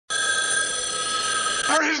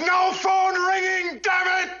There is no phone ringing,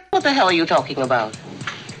 damn it! What the hell are you talking about?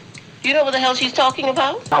 Do you know what the hell she's talking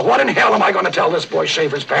about? Now, what in hell am I going to tell this boy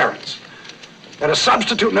Shaver's parents? That a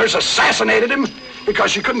substitute nurse assassinated him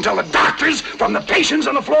because she couldn't tell the doctors from the patients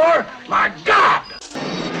on the floor? My God!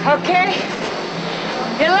 Okay.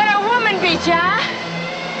 You let a woman beat you, huh?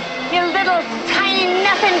 You little tiny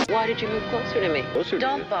nothing. Why did you move closer to me?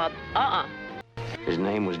 Don't, Bob. His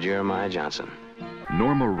name was Jeremiah Johnson.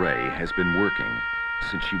 Norma Ray has been working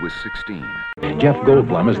since she was 16. Jeff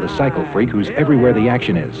Goldblum is the psycho freak who's everywhere the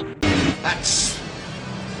action is. That's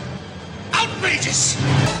outrageous!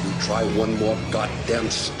 You try one more goddamn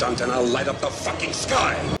stunt and I'll light up the fucking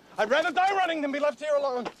sky! I'd rather die running than be left here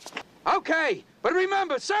alone. Okay, but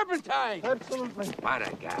remember, serpentine! Absolutely. What a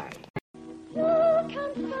guy. You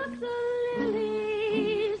can fuck the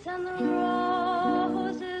lilies and the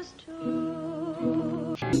roses too.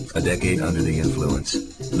 A decade under the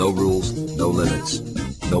influence. No rules, no limits.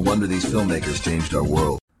 No wonder these filmmakers changed our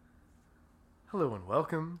world. Hello and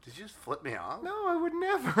welcome. Did you just flip me off? No, I would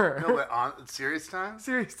never. No, but on serious time?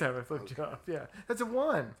 Serious time, I flipped you off. Yeah, that's a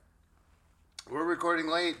 1. We're recording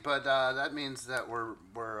late, but that means that we're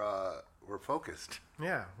focused.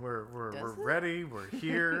 Yeah, we're ready. We're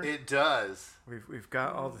here. It does. We've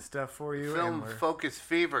got all the stuff for you. Film focus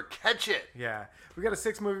fever, catch it. Yeah, we got a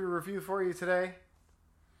 6-movie review for you today.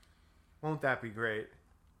 Won't that be great?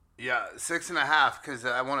 Yeah, 6.5 because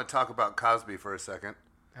I want to talk about Cosby for a second.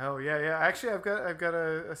 Oh yeah. Actually, I've got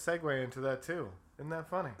a segue into that too. Isn't that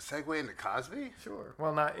funny? Segue into Cosby? Sure.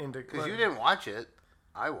 Well, not into because you didn't watch it.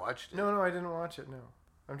 I watched it. No, I didn't watch it. No,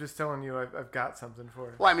 I'm just telling you, I've got something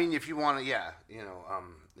for you. Well, I mean, if you want to,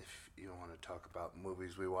 if you want to talk about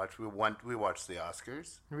movies we watched, we watched the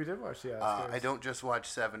Oscars. We did watch the Oscars. I don't just watch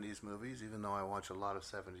 70s movies, even though I watch a lot of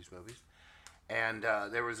 70s movies. And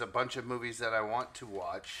there was a bunch of movies that I want to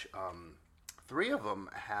watch. 3 of them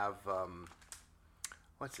have,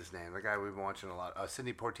 what's his name? The guy we've been watching a lot,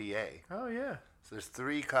 Sidney Poitier. Oh, yeah. So there's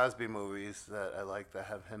 3 Cosby movies that I like that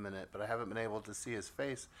have him in it, but I haven't been able to see his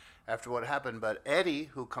face after what happened. But Eddie,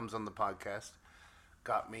 who comes on the podcast,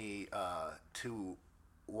 got me to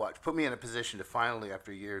put me in a position to finally,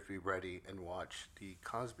 after years, be ready and watch the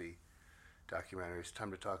Cosby documentary. It's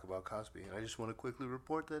time to talk about Cosby. And I just want to quickly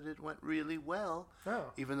report that it went really well,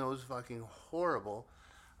 even though it was fucking horrible.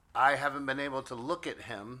 I haven't been able to look at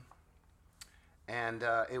him, and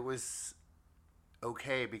it was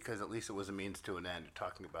okay because at least it was a means to an end,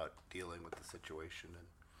 talking about dealing with the situation.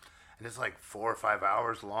 And it's like 4 or 5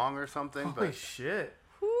 hours long or something. Holy shit.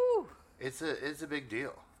 Whew. It's a big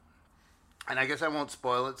deal. And I guess I won't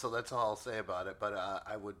spoil it, so that's all I'll say about it. But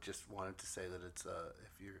I would just wanted to say that it's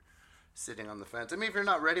if you're sitting on the fence. I mean, if you're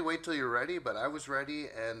not ready, wait till you're ready. But I was ready,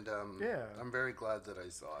 and I'm very glad that I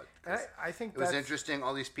saw it. I think it was interesting.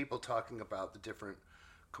 All these people talking about the different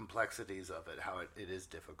complexities of it, how it is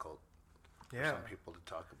difficult for some people to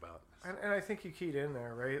talk about. And I think you keyed in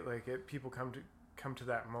there, right? Like people come to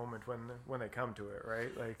that moment when they come to it,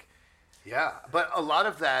 right? Like, yeah, but a lot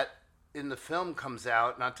of that in the film comes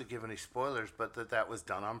out, not to give any spoilers, but that was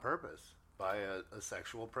done on purpose by a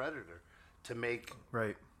sexual predator to make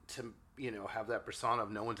to have that persona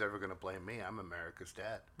of no one's ever going to blame me. I'm America's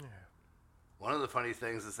dad. Yeah. One of the funny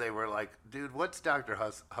things is they were like, dude, what's Dr.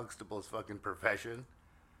 Huxtable's fucking profession?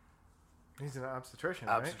 He's an obstetrician,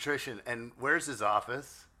 Obstetrician. Right? And where's his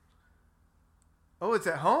office? Oh, it's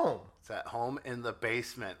at home. It's at home in the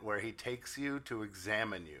basement where he takes you to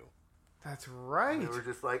examine you. That's right. And they were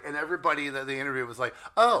just like, and everybody that the interview was like,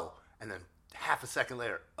 oh. And then half a second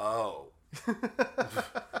later, oh.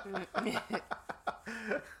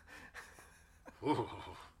 Ooh.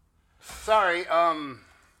 Sorry,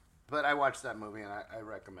 but I watched that movie and I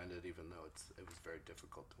recommend it, even though it was very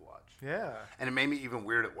difficult to watch. Yeah. And it made me even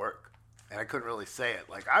weird at work. And I couldn't really say it.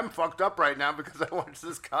 Like, I'm fucked up right now because I watched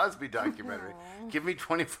this Cosby documentary. Give me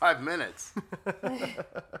 25 minutes. We're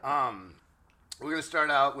going to start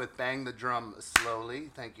out with Bang the Drum Slowly.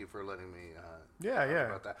 Thank you for letting me talk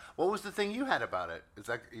about that. What was the thing you had about it? Is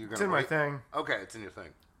that you're gonna It's in my thing. Okay, it's in your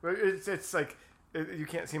thing. But it's like, you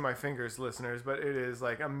can't see my fingers, listeners, but it is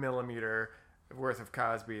like a millimeter worth of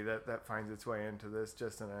Cosby that finds its way into this,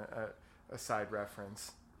 just in a side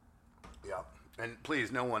reference. Yeah. And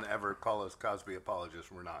please, no one ever call us Cosby apologists.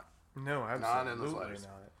 We're not. No, absolutely not in the slightest.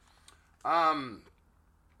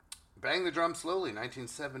 Bang the Drum Slowly,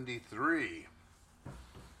 1973.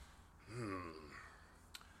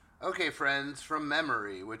 Okay, friends, from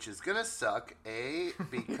memory, which is gonna suck,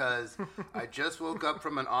 because I just woke up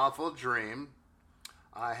from an awful dream.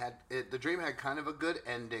 The dream had kind of a good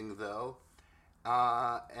ending, though.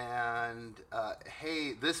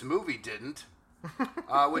 Hey, this movie didn't.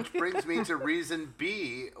 Which brings me to reason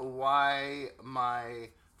B why my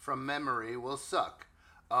From Memory will suck.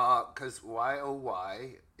 Because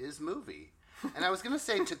Y-O-Y is movie. And I was going to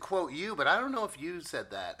say to quote you, but I don't know if you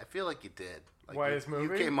said that. I feel like you did. Like Why is movie?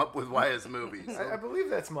 You came up with Why is movie. So I believe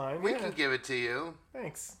that's mine. we can give it to you.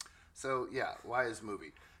 Thanks. So, yeah, Why is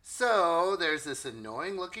movie. So, there's this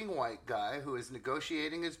annoying-looking white guy who is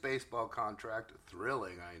negotiating his baseball contract.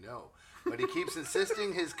 Thrilling, I know. But he keeps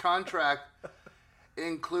insisting his contract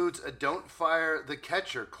includes a don't fire the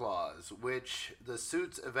catcher clause, which the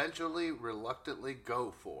suits eventually reluctantly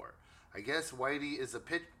go for. I guess Whitey is a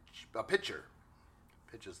pitcher.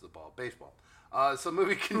 Pitches the ball. Baseball. So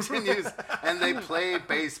movie continues, and they play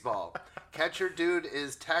baseball. Catcher dude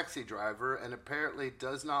is taxi driver and apparently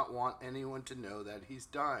does not want anyone to know that he's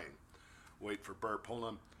dying. Wait for burp. Hold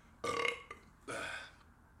on.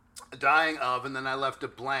 Dying of, and then I left a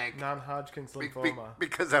blank. Non-Hodgkin's lymphoma.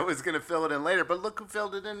 Because I was going to fill it in later, but look who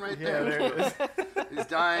filled it in right there. Yeah, there it is. He's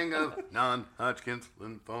dying of non-Hodgkin's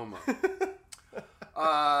lymphoma.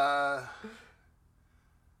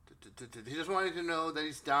 He just wanted to know that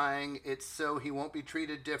he's dying. It's so he won't be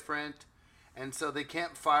treated different, and so they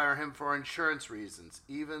can't fire him for insurance reasons,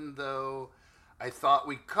 even though I thought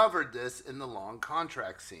we covered this in the long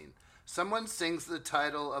contract scene. Someone sings the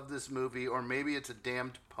title of this movie, or maybe it's a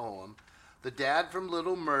damned poem. The dad from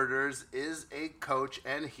Little Murders is a coach,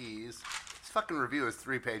 and his fucking review is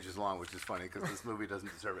 3 pages long, which is funny because this movie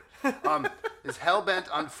doesn't deserve it. Is hell-bent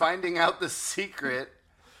on finding out the secret.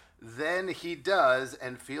 Then he does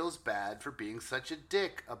and feels bad for being such a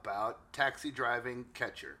dick about taxi driving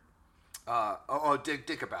catcher.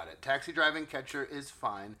 Dick about it. Taxi driving catcher is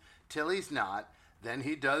fine till he's not. Then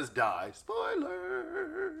he does die.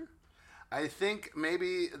 Spoiler! I think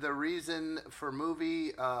maybe the reason for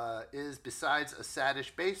movie is besides a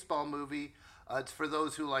saddish baseball movie, it's for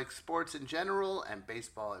those who like sports in general and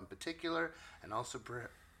baseball in particular, and also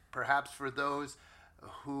perhaps for those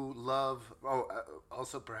who love,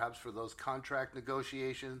 also perhaps for those contract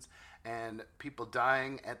negotiations and people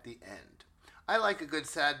dying at the end. I like a good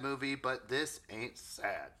sad movie, but this ain't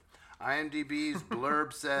sad. IMDb's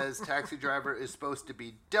blurb says taxi driver is supposed to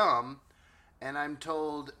be dumb, and I'm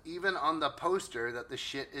told even on the poster that the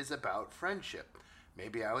shit is about friendship.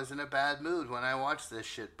 Maybe I was in a bad mood when I watched this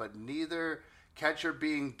shit, but neither catcher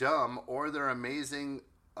being dumb or their amazing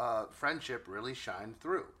friendship really shined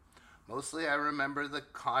through. Mostly I remember the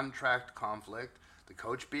contract conflict, the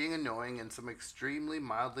coach being annoying, and some extremely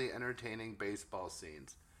mildly entertaining baseball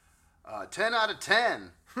scenes. 10 out of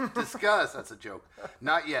 10. Discuss. That's a joke.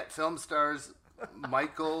 Not yet. Film stars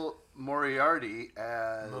Michael Moriarty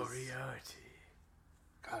as...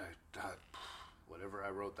 God, whatever I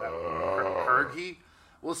wrote that. Hergy.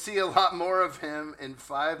 We'll see a lot more of him in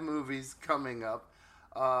 5 movies coming up.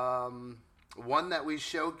 One that we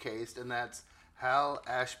showcased, and that's Hal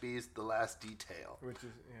Ashby's The Last Detail. Which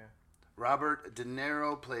is, yeah. Robert De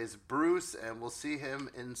Niro plays Bruce, and we'll see him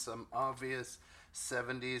in some obvious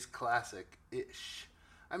 70s classic-ish.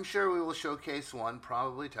 I'm sure we will showcase one,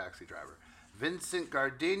 probably Taxi Driver. Vincent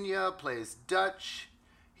Gardenia plays Dutch.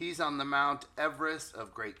 He's on the Mount Everest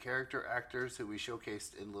of great character actors who we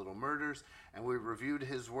showcased in Little Murders, and we reviewed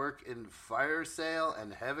his work in Fire Sale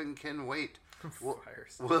and Heaven Can Wait.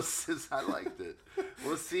 I liked it.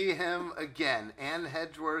 We'll see him again. Anne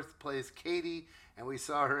Hedgeworth plays Katie, and we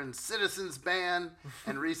saw her in Citizens Band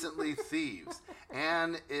and recently Thieves.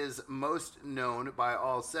 Anne is most known by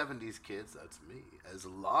all 70s kids, that's me, as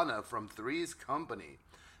Lana from Three's Company.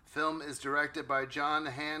 Film is directed by John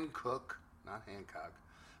Hancock, not Hancock,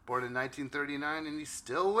 born in 1939, and he's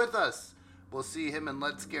still with us. We'll see him in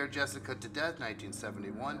Let's Scare Jessica to Death,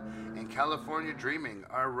 1971, and California Dreaming.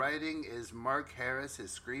 Our writing is Mark Harris.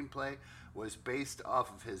 His screenplay was based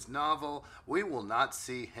off of his novel. We will not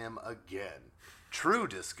see him again. True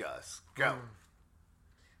discuss. Go.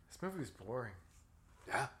 This movie was boring.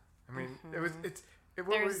 Yeah. I mean,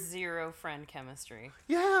 There's zero friend chemistry.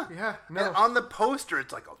 Yeah. Yeah. No. And on the poster,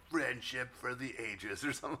 it's like a friendship for the ages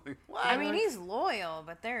or something. What? I mean, he's loyal,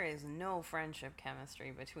 but there is no friendship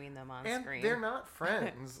chemistry between them on and screen. They're not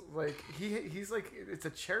friends. Like he's like, it's a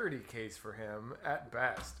charity case for him at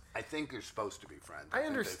best. I think they're supposed to be friends. I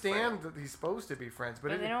understand that he's supposed to be friends,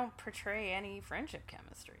 but they don't portray any friendship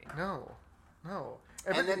chemistry. No.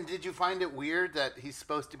 And then did you find it weird that he's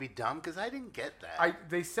supposed to be dumb? Because I didn't get that.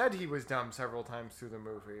 They said he was dumb several times through the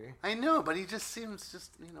movie. I know, but he just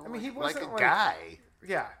seems I mean, he wasn't like a guy.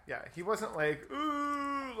 Yeah. He wasn't like,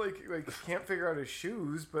 ooh, like can't figure out his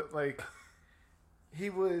shoes, but like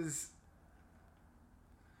he was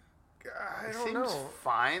I don't seems know.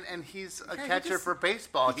 fine, and he's a catcher for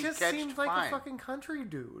baseball. He just seems like a fucking country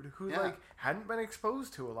dude who like hadn't been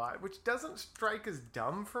exposed to a lot, which doesn't strike as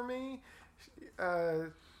dumb for me.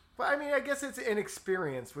 But I mean, I guess it's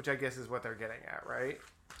inexperienced, which I guess is what they're getting at, right?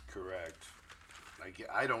 Correct.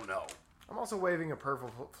 I don't know. I'm also waving a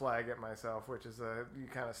purple flag at myself, which is you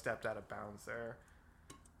kind of stepped out of bounds there.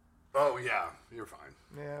 Oh yeah, you're fine.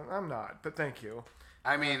 Yeah, I'm not, but thank you.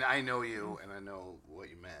 I mean, I know you, and I know what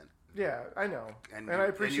you meant. Yeah, I know, and I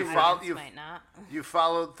appreciate you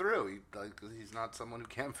followed through. He's not someone who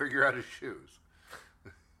can't figure out his shoes.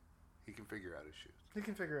 He can figure out his shoes. He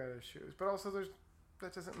can figure out his shoes, but also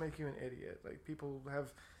that doesn't make you an idiot. Like people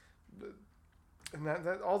have, and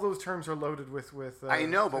that all those terms are loaded with. I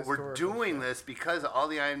know, but we're doing this because all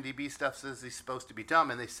the IMDb stuff says he's supposed to be dumb,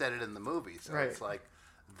 and they said it in the movie. So it's like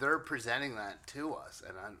they're presenting that to us,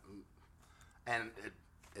 and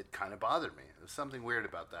it kind of bothered me. There's something weird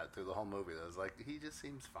about that through the whole movie. I was like, he just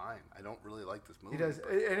seems fine. I don't really like this movie. He does,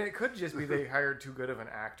 and it could just be they hired too good of an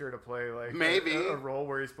actor to play like maybe a role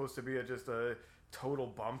where he's supposed to be just a total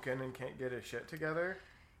bumpkin and can't get his shit together.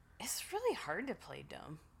 It's really hard to play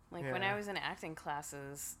dumb. Like when I was in acting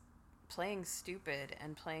classes, playing stupid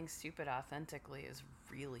and playing stupid authentically is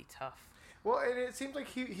really tough. Well, and it seemed like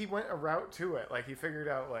he went a route to it. Like he figured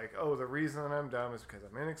out like, oh, the reason I'm dumb is because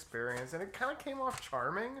I'm inexperienced, and it kind of came off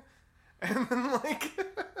charming. And then like,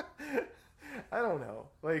 I don't know.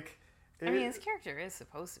 Like, I mean, his character is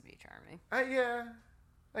supposed to be charming. Yeah,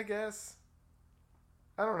 I guess.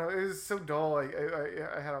 I don't know. It was so dull. I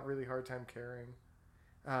had a really hard time caring.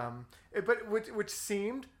 But which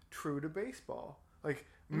seemed true to baseball. Like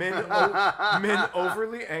men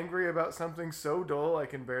overly angry about something so dull I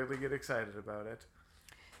can barely get excited about it.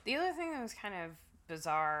 The other thing that was kind of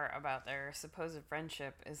bizarre about their supposed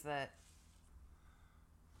friendship is that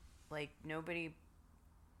like nobody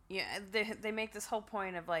they make this whole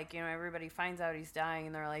point of like, you know, everybody finds out he's dying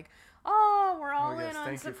and they're like, oh, we're all in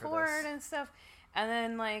on support and stuff, and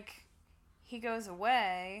then like he goes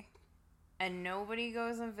away and nobody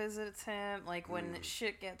goes and visits him. Like when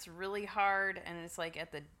shit gets really hard and it's like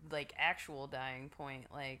at the like actual dying point,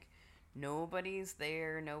 like nobody's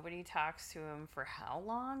there. Nobody talks to him for how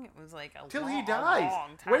long? It was like till he dies. A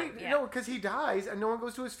long time. Wait, no, because he dies and no one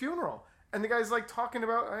goes to his funeral. And the guy's like talking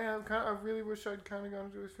about, I really wish I'd kind of gone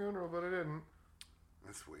to his funeral, but I didn't.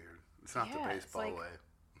 That's weird. It's not the baseball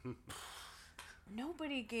way.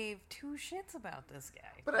 Nobody gave two shits about this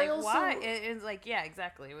guy. But like, I also... why? It's like, yeah,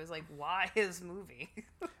 exactly. It was like, why his movie?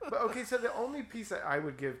 But okay, so the only piece that I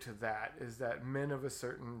would give to that is that men of a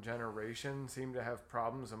certain generation seem to have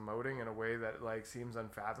problems emoting in a way that like seems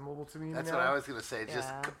unfathomable to me. That's what I was going to say. Yeah.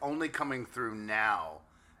 Just only coming through now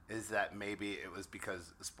is that maybe it was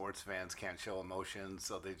because sports fans can't show emotions,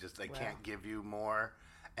 so they can't give you more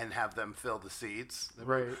and have them fill the seats.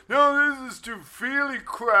 Right. No, this is too feely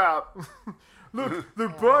crap. Look, they're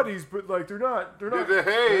buddies, but like they're not.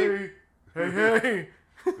 Hey.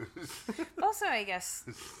 Also, I guess,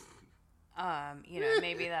 you know,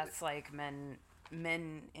 maybe that's like men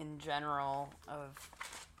in general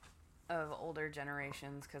of older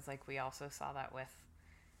generations, because like we also saw that with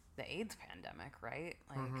the AIDS pandemic, right?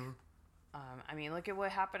 Like, I mean, look at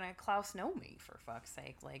what happened at Klaus Nomi, for fuck's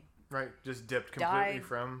sake. Like, right, just dipped completely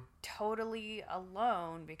from totally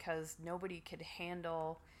alone because nobody could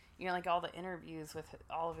handle. You know, like all the interviews with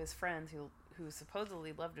all of his friends who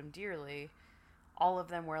supposedly loved him dearly, all of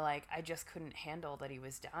them were like, I just couldn't handle that he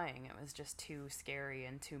was dying. It was just too scary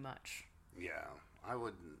and too much. Yeah, I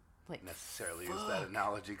wouldn't necessarily use that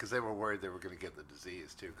analogy because they were worried they were going to get the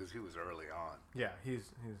disease too because he was early on. Yeah,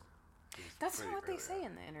 he's That's not what they say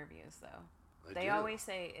in the interviews, though. They always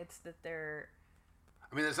say it's that they're...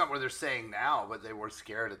 I mean, that's not what they're saying now, but they were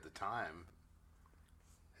scared at the time.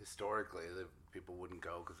 Historically, people wouldn't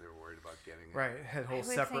go because they were worried about getting it. Right, had whole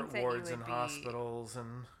separate wards in hospitals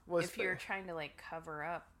and... If you're trying to, like, cover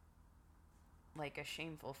up, like, a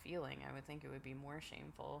shameful feeling, I would think it would be more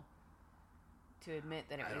shameful to admit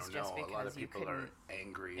that it was just because you couldn't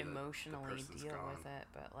emotionally deal with it,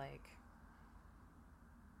 but, like...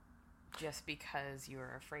 Just because you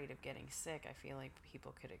were afraid of getting sick, I feel like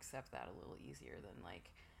people could accept that a little easier than, like...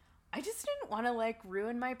 I just didn't want to, like,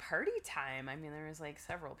 ruin my party time. I mean, there was, like,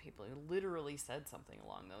 several people who literally said something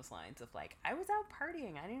along those lines of, like, I was out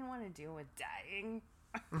partying. I didn't want to deal with dying.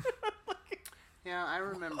 Yeah, I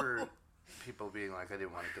remember people being like, I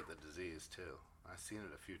didn't want to get the disease, too. I've seen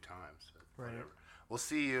it a few times. But whatever. We'll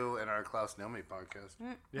see you in our Klaus Nomi podcast.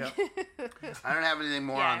 Yeah. I don't have anything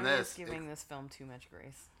more on this. I'm just giving this film too much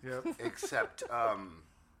grace. Yep. Except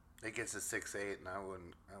it gets a 6.8, and I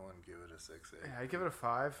wouldn't give it a 6.8. Yeah, I give it a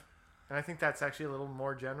 5. And I think that's actually a little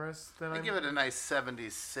more generous than I give it a nice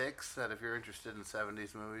 76. That if you're interested in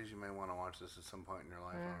 70s movies, you may want to watch this at some point in your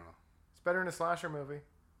life. I don't know. It's better than a slasher movie.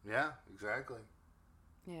 Yeah, exactly.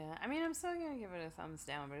 Yeah, I mean, I'm still gonna give it a thumbs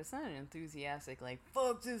down, but it's not an enthusiastic, like,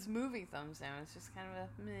 fuck this movie thumbs down. It's just kind of a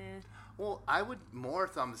meh. Well, I would more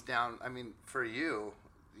thumbs down, I mean, for you,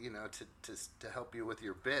 to help you with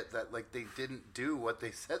your bit, that, like, they didn't do what they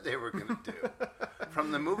said they were going to do.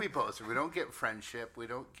 From the movie poster, we don't get friendship, we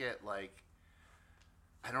don't get, like,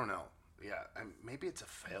 I don't know. Yeah, maybe it's a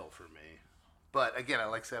fail for me. But, again, I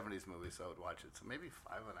like 70s movies, so I would watch it. So maybe 5.5,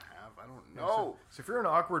 I don't know. So if you're an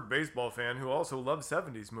awkward baseball fan who also loves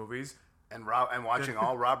 70s movies... And watching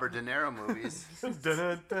all Robert De Niro movies.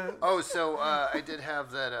 Oh, so I did have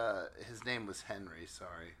that, his name was Henry,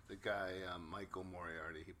 sorry. The guy, Michael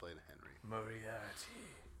Moriarty, he played Henry. Moriarty.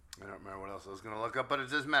 I don't remember what else I was going to look up, but it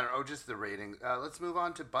doesn't matter. Oh, just the rating. Let's move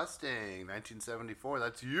on to Busting, 1974.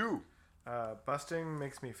 That's you. Busting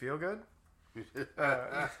makes me feel good.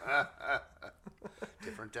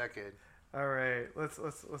 Different decade. All right, let's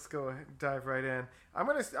go ahead and dive right in. I'm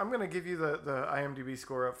gonna give you the IMDb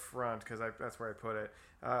score up front because that's where I put it.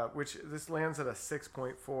 Which this lands at a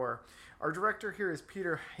 6.4. Our director here is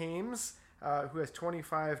Peter Hyams, who has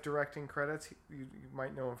 25 directing credits. You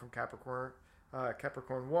might know him from Capricorn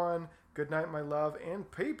 1, Goodnight My Love, and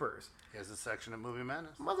Papers. He has a section of Movie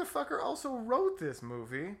Madness. Motherfucker also wrote this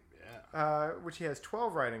movie. Yeah. Which he has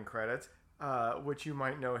 12 writing credits. Which you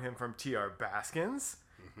might know him from T.R. Baskins,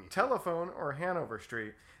 Telephone, or Hanover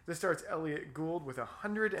Street. This stars Elliot Gould with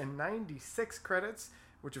 196 credits,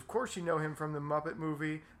 which of course you know him from the Muppet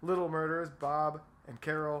movie, Little Murderous, Bob and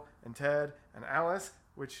Carol and Ted and Alice,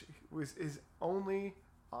 which was his only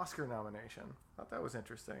Oscar nomination. I thought that was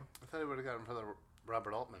interesting. I thought he would have got him for the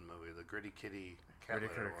Robert Altman movie, the Gritty Kitty Cat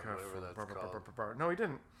Litter, whatever that's called. No, he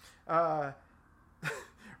didn't.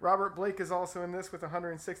 Robert Blake is also in this with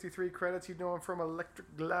 163 credits. You know him from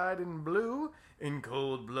Electric Glide in Blue, In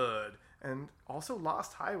Cold Blood, and also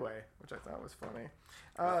Lost Highway, which I thought was funny.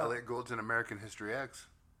 Elliot Gould's in American History X.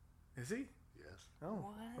 Is he? Yes. Oh,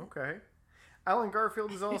 what? Okay. Alan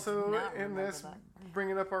Garfield is also in this,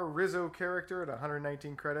 bringing up our Rizzo character at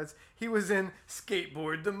 119 credits. He was in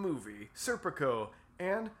Skateboard the Movie, Serpico,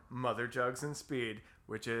 and Mother Jugs and Speed,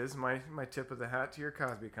 which is my tip of the hat to your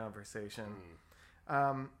Cosby conversation.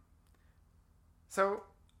 So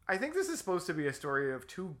I think this is supposed to be a story of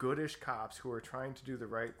two goodish cops who are trying to do the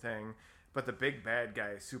right thing, but the big bad guy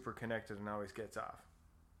is super connected and always gets off.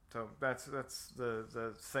 So that's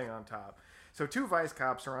the thing on top. So two vice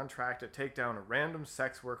cops are on track to take down random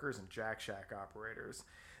sex workers and Jack Shack operators.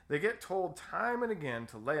 They get told time and again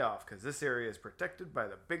to lay off because this area is protected by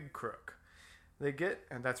the big crook.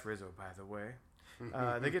 And that's Rizzo, by the way.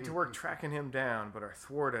 They get to work tracking him down, but are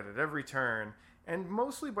thwarted at every turn, and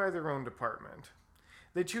mostly by their own department.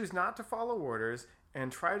 They choose not to follow orders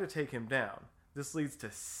and try to take him down. This leads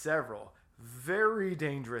to several very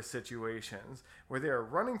dangerous situations where they are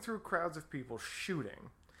running through crowds of people shooting.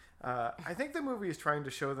 I think the movie is trying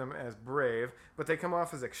to show them as brave, but they come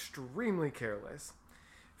off as extremely careless.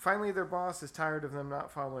 Finally, their boss is tired of them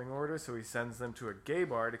not following orders, so he sends them to a gay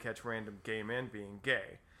bar to catch random gay men being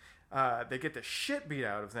gay. They get the shit beat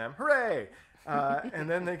out of them. Hooray! And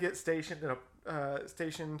then they get stationed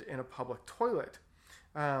in a public toilet.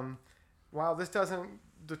 While this doesn't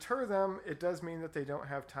deter them, it does mean that they don't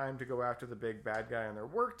have time to go after the big bad guy on their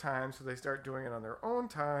work time, so they start doing it on their own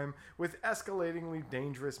time with escalatingly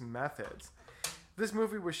dangerous methods. This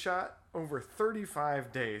movie was shot over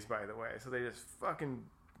 35 days, by the way, so they just fucking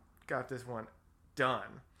got this one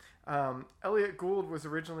done. Elliot Gould was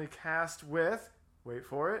originally cast with, wait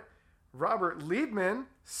for it, Robert Liebman,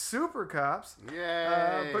 Super Cops.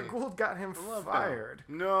 Yay! But Gould got him fired.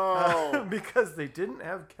 No! Because they didn't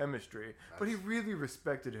have chemistry. But he really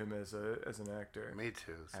respected him as an actor. Me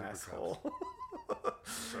too. Super Asshole.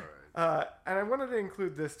 Sorry. And I wanted to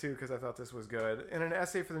include this too because I thought this was good. In an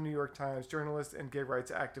essay for the New York Times, journalist and gay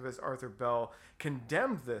rights activist Arthur Bell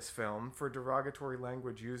condemned this film for derogatory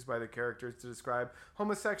language used by the characters to describe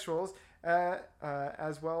homosexuals,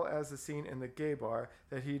 as well as the scene in the gay bar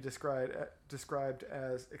that he described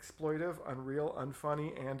as exploitive, unreal,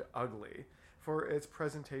 unfunny, and ugly for its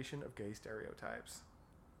presentation of gay stereotypes.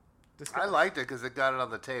 I liked it because it got it on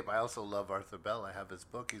the tape. I also love Arthur Bell. I have his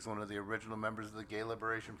book. He's one of the original members of the Gay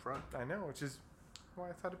Liberation Front. I know, which is why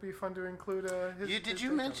I thought it'd be fun to include his... Did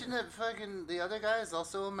you mention that fucking the other guy is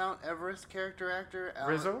also a Mount Everest character actor?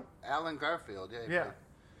 Rizzo? Alan Garfield, yeah.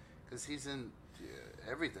 Because he's in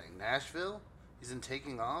everything. Nashville? He's in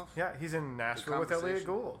Taking Off? Yeah, he's in Nashville with Elliot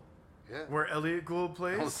Gould. Yeah. Where Elliot Gould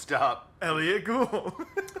plays. Oh, stop. Elliot Gould.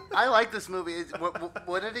 I like this movie.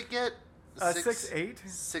 What did it get? 6.8.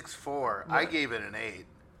 6.4. I gave it an 8.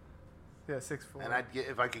 Yeah, 6.4. And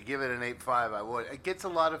if I could give it an 8.5, I would. It gets a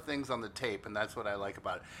lot of things on the tape, and that's what I like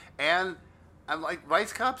about it. And I'm like,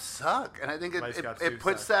 Vice Cops suck, and I think it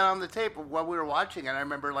puts that on the tape while we were watching. And I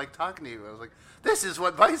remember like talking to you. I was like, this is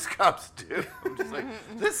what Vice Cops do. I'm just like,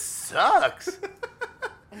 this sucks.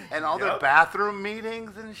 And all their bathroom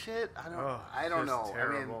meetings and shit. I don't know.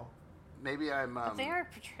 Terrible. I mean, maybe I'm. But they are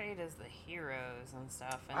portrayed as the heroes and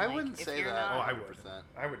stuff. And I wouldn't say that. I would.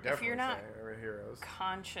 I would definitely if you're not say they're heroes.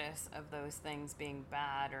 Conscious of those things being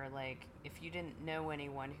bad, or like if you didn't know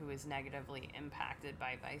anyone who was negatively impacted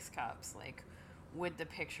by Vice Cops, like would the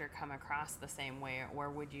picture come across the same way, or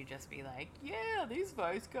would you just be like, yeah, these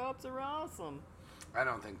Vice Cops are awesome? I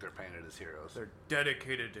don't think they're painted as heroes. They're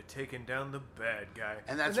dedicated to taking down the bad guy.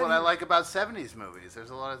 And that's what I like about 70s movies.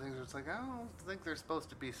 There's a lot of things where it's like, I don't think they're supposed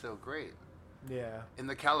to be so great. Yeah. In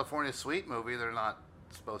the California Suite movie, they're not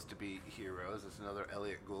supposed to be heroes. It's another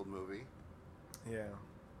Elliot Gould movie. Yeah.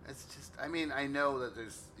 It's just, I mean, I know that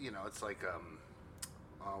there's, it's like,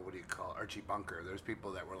 what do you call it? Archie Bunker. There's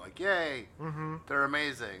people that were like, yay, they're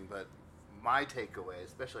amazing. But my takeaway,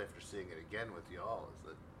 especially after seeing it again with y'all, is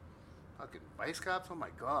that fucking Vice Cops, oh my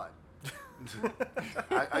God.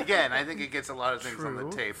 I think it gets a lot of things on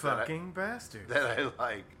the tape fucking bastards that I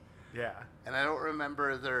like. Yeah. And I don't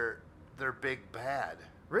remember their big bad.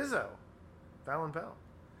 Rizzo. Fallon Bell.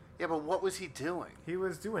 Yeah, but what was he doing? He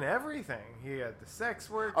was doing everything. He had the sex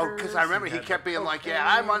workers. Oh, because I remember he kept being like, yeah,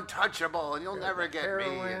 I'm untouchable and you'll never get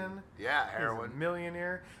heroin. me. And, yeah, heroin. He was a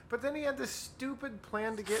millionaire. But then he had this stupid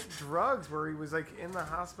plan to get drugs where he was like in the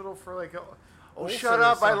hospital for like a... Oh, shut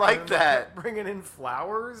up. I like that. Bringing in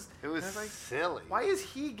flowers. It was like, silly. Why is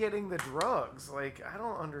he getting the drugs? Like, I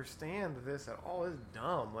don't understand this at all. It's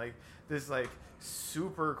dumb. Like, this, like,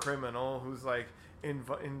 super criminal who's, like, in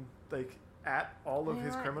like, at all of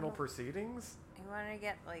his criminal proceedings. You want to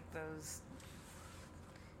get, like, those...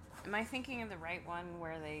 Am I thinking of the right one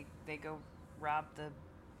where they go rob the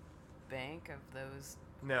bank of those...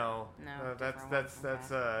 No, that's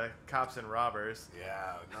Cops and Robbers.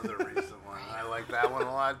 Yeah, another recent one. I like that one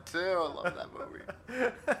a lot too. I love that movie.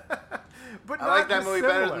 But I like that movie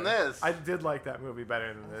better than this. I did like that movie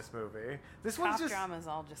better than this movie. This one's just dramas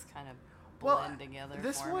all just kind of blend together.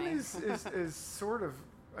 This for one me. is sort of,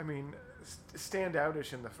 I mean,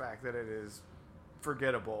 standoutish in the fact that it is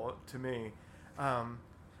forgettable to me.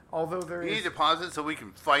 Although there you need to pause it so we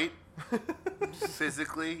can fight.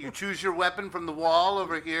 Physically, you choose your weapon from the wall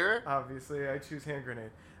over here. Obviously, I choose hand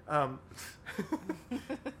grenade.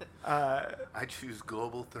 I choose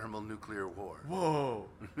global thermonuclear war. Whoa!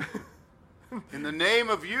 In the name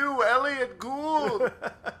of you, Elliot Gould.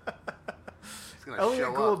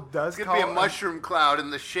 Elliot Gould does. It's gonna be a mushroom cloud in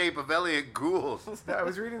the shape of Elliot Gould. I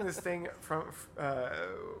was reading this thing from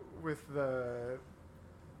with the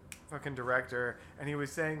fucking director, and he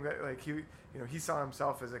was saying that like he saw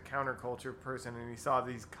himself as a counterculture person, and he saw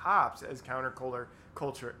these cops as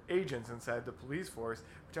counterculture agents inside the police force,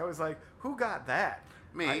 which I was like, who got that?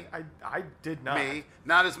 Me. I did not. Me.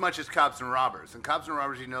 Not as much as Cops and Robbers. And Cops and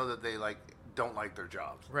Robbers, you know that they like don't like their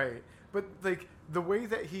jobs. Right. But like the way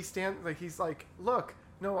that he stands, like he's like, look,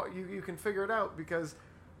 no, you can figure it out because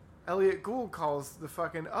Elliot Gould calls the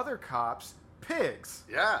fucking other cops pigs.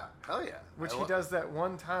 Yeah, hell yeah. Which he does that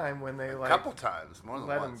one time when they like a couple times, more than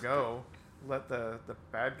let once, him go, let the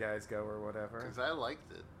bad guys go or whatever. Because I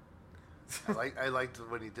liked it. I liked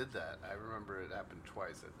when he did that. I remember it happened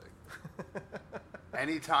twice, I think.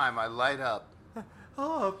 Anytime I light up.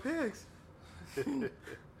 Oh, pigs. Do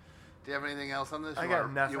you have anything else on this? I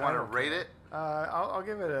got nothing. You want to rate it? I'll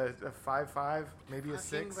give it a 5.5, maybe a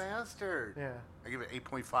 6. Bastard. Yeah. I give it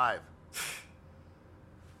 8.5.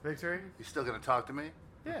 Victory? You still gonna talk to me?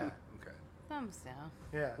 Yeah. Okay. Thumbs down.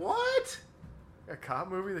 Yeah. What? A cop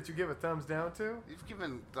movie that you give a thumbs down to? You've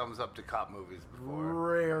given thumbs up to cop movies before.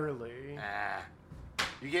 Rarely.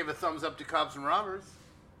 You gave a thumbs up to Cops and Robbers.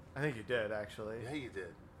 I think you did, actually. Yeah, you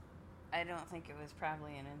did. I don't think it was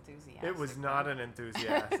probably an enthusiastic. It was not an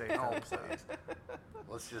enthusiastic thumbs up.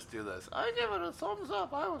 Let's just do this. I give it a thumbs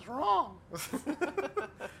up. I was wrong.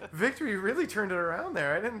 Victor, you really turned it around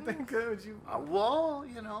there. I didn't think that was you. Well,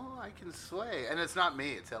 you know, I can sway. And it's not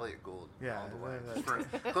me. It's Elliot Gould. Yeah. All the way.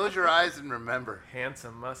 Close your eyes and remember.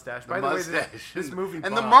 Handsome mustache. The By mustache. the way, this movie and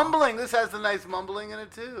bombed. the mumbling. This has the nice mumbling in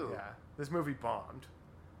it, too. Yeah. This movie bombed.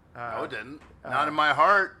 No, it didn't. Not in my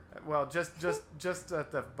heart. Well, just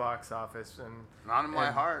at the box office and not in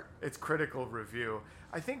my heart. Its critical review.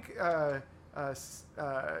 I think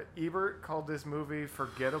Ebert called this movie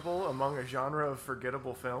forgettable among a genre of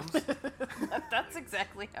forgettable films. That's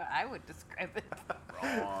exactly how I would describe it.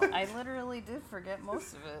 Wrong. I literally did forget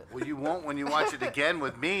most of it. Well, you won't when you watch it again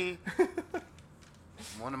with me.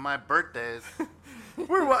 One of my birthdays.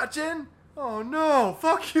 We're watching? Oh no,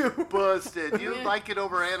 fuck you. Busted. You like it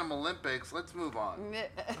over Animal Olympics. Let's move on.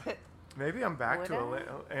 Maybe I'm back to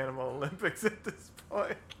Animal Olympics at this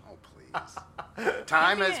point. Oh, please.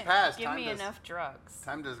 Time has passed. Give me enough drugs.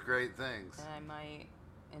 Time does great things. And I might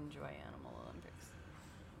enjoy Animal Olympics.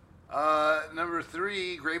 Number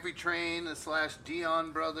 3, Gravy Train /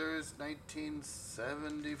 Dion Brothers,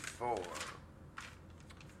 1974.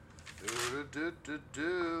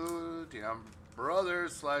 Dion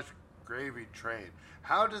Brothers / Gravy Train.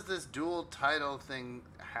 How does this dual title thing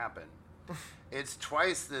happen? It's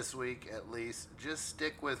twice this week at least. Just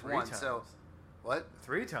stick with 3 one. Times. So, what?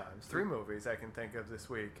 3 times. 3 movies I can think of this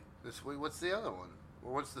week. This week. What's the other one?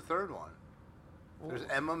 Or what's the third one? Ooh. There's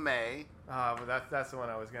MMA. But that's the one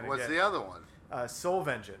I was gonna get. What's the other one? Soul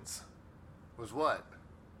Vengeance. Was what?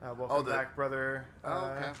 Welcome back, brother.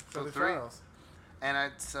 Okay. So 3. Trials. And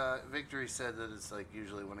it's Victory said that it's like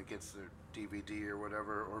usually when it gets their DVD or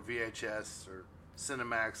whatever, or VHS or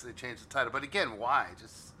Cinemax, they change the title. But again, why?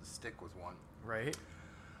 Just stick with one. Right.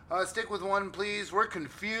 Stick with one, please. We're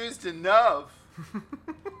confused enough.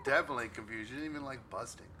 Definitely confused. You didn't even like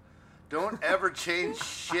busting. Don't ever change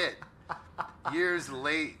shit. Years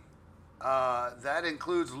late. That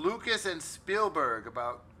includes Lucas and Spielberg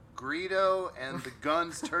about Greedo and the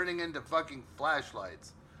guns turning into fucking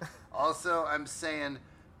flashlights. Also, I'm saying,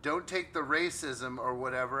 don't take the racism or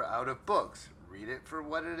whatever out of books. Read it for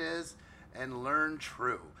what it is and learn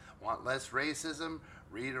true. Want less racism?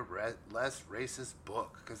 Read a less racist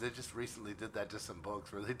book. Because they just recently did that to some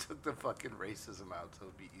books where they took the fucking racism out so it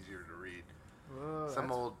would be easier to read. Whoa,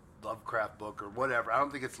 some old Lovecraft book or whatever. I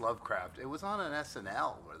don't think it's Lovecraft. It was on an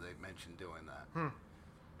SNL where they mentioned doing that.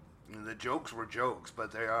 And the jokes were jokes,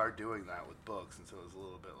 but they are doing that with books. And so it was a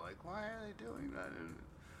little bit like, why are they doing that? And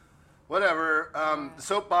whatever.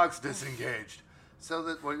 Soapbox disengaged. So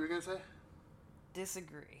that, what were you going to say?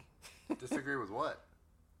 Disagree. Disagree with what?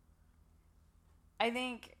 I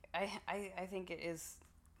think it is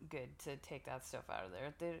good to take that stuff out of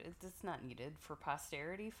there. It's not needed for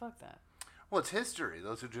posterity. Fuck that. Well, it's history.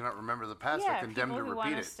 Those who do not remember the past are condemned to repeat it. People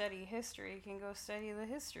who want to study history can go study the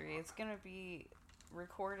history. It's going to be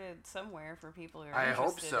recorded somewhere for people who are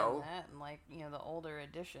interested in that. And, like, you know, the older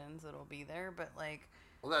editions, it'll be there. But, like...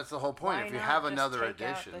 Well, that's the whole point. If you have another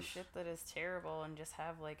edition, the shit that is terrible and just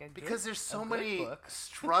have like because there's so many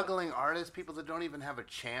struggling artists, people that don't even have a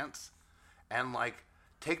chance, and like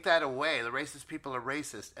take that away. The racist people are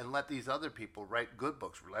racist, and let these other people write good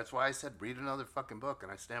books. That's why I said read another fucking book,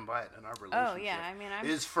 and I stand by it. And our relationship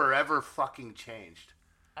is forever fucking changed.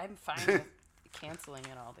 I'm fine with canceling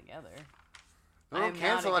it altogether. No, don't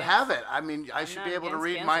cancel it. Have it. I mean, I should be able to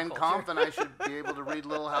read Mein Kampf, and I should be able to read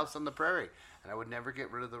Little House on the Prairie. And I would never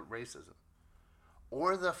get rid of the racism.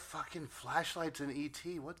 Or the fucking flashlights in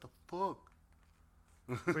E.T. What the fuck?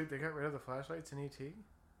 Wait, they got rid of the flashlights in E.T.?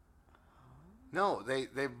 No, they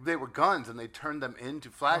were guns, and they turned them into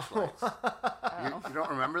flashlights. You don't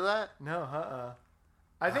remember that? No,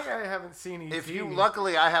 I think I haven't seen E.T.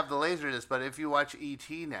 Luckily, I have the Laserdisc, but if you watch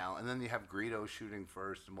E.T. now, and then you have Greedo shooting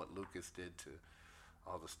first, and what Lucas did to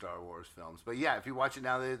all the Star Wars films. But yeah, if you watch it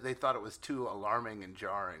now, they thought it was too alarming and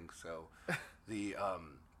jarring, so the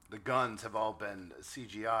guns have all been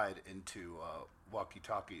CGI'd into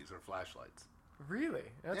walkie-talkies or flashlights. Really?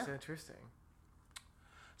 That's interesting.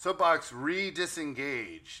 Soapbox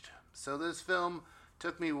re-disengaged. So this film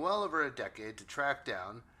took me well over a decade to track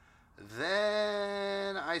down.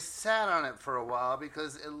 Then I sat on it for a while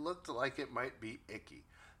because it looked like it might be icky.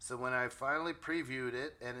 So when I finally previewed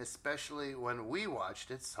it, and especially when we watched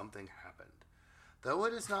it, something happened. Though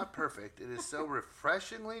it is not perfect, it is so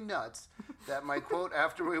refreshingly nuts that my quote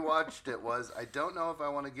after we watched it was, I don't know if I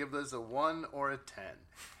want to give this a 1 or a 10.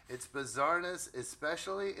 Its bizarreness,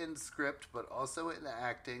 especially in script, but also in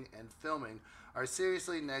acting and filming, are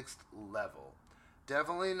seriously next level.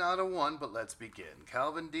 Definitely not a 1, but let's begin.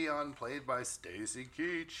 Calvin Dion, played by Stacy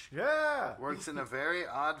Keach, works in a very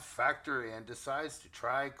odd factory and decides to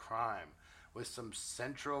try crime with some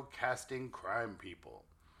central casting crime people.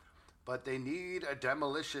 But they need a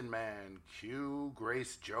demolition man, cue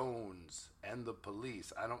Grace Jones, and the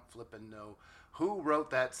police. I don't flippin' know who wrote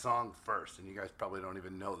that song first, and you guys probably don't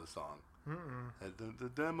even know the song. The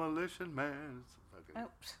Demolition Man. It's a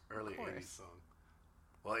fucking early 80s song.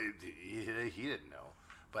 Well, he didn't know.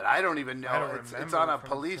 But I don't even know. It's on a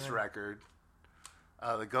police record.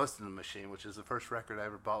 The Ghost in the Machine, which is the first record I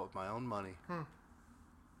ever bought with my own money.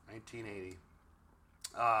 1980.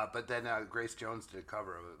 But then Grace Jones did a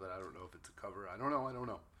cover of it, but I don't know if it's a cover. I don't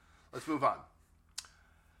know. Let's move on.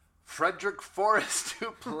 Frederic Forrest,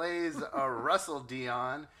 who plays Russell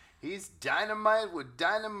Dion. He's dynamite with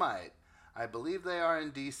dynamite. I believe they are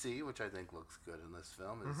in D.C., which I think looks good in this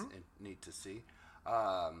film. It's neat to see.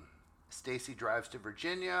 Stacy drives to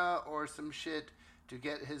Virginia or some shit to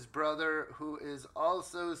get his brother, who is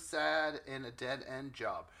also sad in a dead-end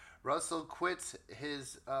job. Russell quits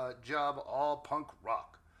his job all punk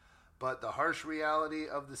rock. But the harsh reality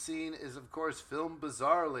of the scene is, of course, filmed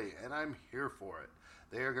bizarrely, and I'm here for it.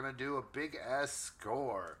 They are going to do a big-ass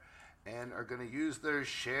score and are going to use their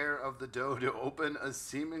share of the dough to open a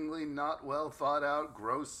seemingly not well-thought-out,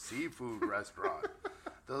 gross seafood restaurant.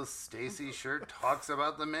 Though Stacy sure talks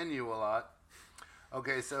about the menu a lot.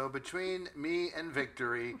 Okay, so between me and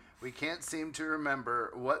Victory, we can't seem to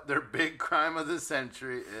remember what their big crime of the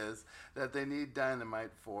century is that they need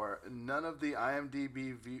dynamite for. None of the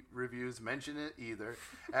IMDb reviews mention it either.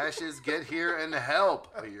 Ashes, get here and help.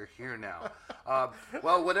 Oh, you're here now.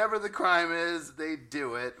 Well, whatever the crime is, they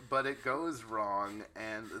do it, but it goes wrong,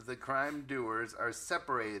 and the crime doers are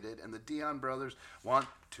separated, and the Dion brothers want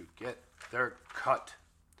to get their cut.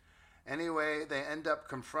 Anyway, they end up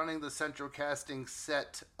confronting the central casting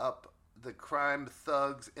set up the crime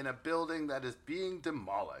thugs in a building that is being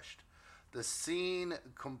demolished. The scene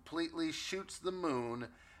completely shoots the moon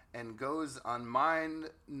and goes on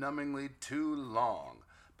mind-numbingly too long.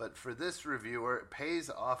 But for this reviewer, it pays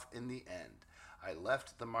off in the end. I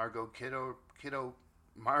left the Margo Kidder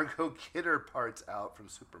parts out from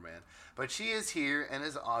Superman, but she is here and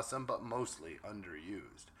is awesome, but mostly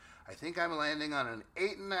underused. I think I'm landing on an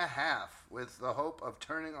 8.5 with the hope of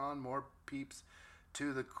turning on more peeps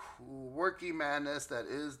to the quirky madness that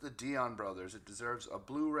is the Dion Brothers. It deserves a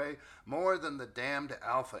Blu-ray more than the damned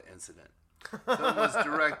Alpha incident. The film was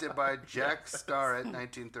directed by Jack Starrett,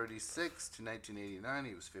 1936 to 1989.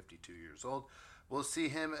 He was 52 years old. We'll see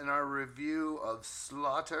him in our review of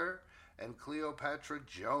Slaughter and Cleopatra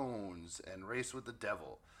Jones and Race with the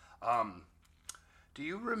Devil. Do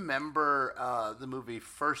you remember the movie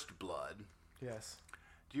First Blood? Yes.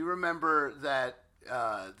 Do you remember that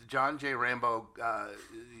John J. Rambo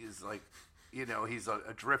is like, you know, he's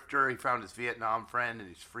a drifter. He found his Vietnam friend, and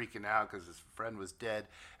he's freaking out because his friend was dead.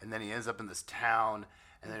 And then he ends up in this town,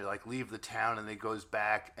 and they like leave the town, and he goes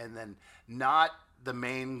back, and then not the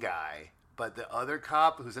main guy, but the other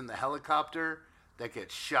cop who's in the helicopter that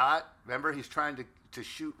gets shot. Remember, he's trying to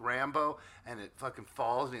shoot Rambo, and it fucking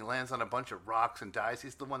falls, and he lands on a bunch of rocks and dies.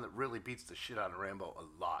 He's the one that really beats the shit out of Rambo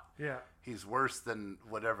a lot. Yeah. He's worse than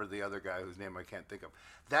whatever the other guy whose name I can't think of.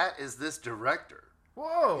 That is this director.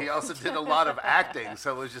 Whoa. He also did a lot of acting,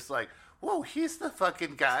 so it was just like, whoa, he's the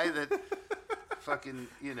fucking guy that fucking,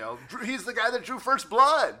 you know, he's the guy that drew First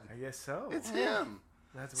Blood. I guess so. It's him.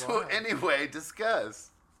 That's wild. So anyway,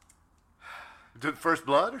 discuss. First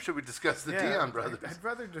Blood, or should we discuss the Dion Brothers? I'd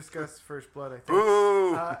rather discuss First Blood, I think.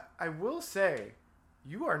 Boo! I will say,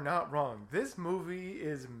 you are not wrong. This movie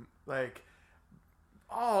is, like,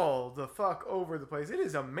 all the fuck over the place. It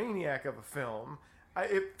is a maniac of a film.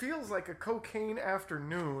 It feels like a cocaine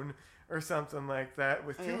afternoon or something like that.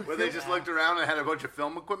 With where they just looked around and had a bunch of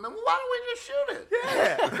film equipment. Well, why don't we just shoot it?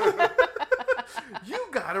 Yeah. You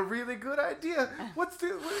got a really good idea.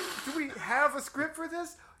 Do we have a script for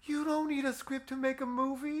this? You don't need a script to make a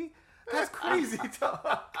movie? That's crazy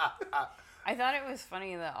talk. I thought it was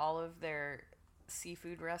funny that all of their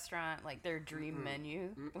seafood restaurant, like their dream menu,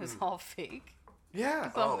 was all fake. Yeah.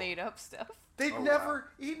 It's all made up stuff. They'd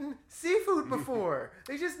never eaten seafood before.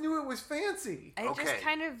 They just knew it was fancy. It just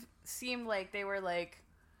kind of seemed like they were like,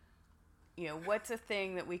 you know, what's a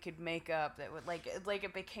thing that we could make up that would like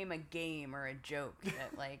it became a game or a joke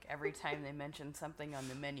that like every time they mentioned something on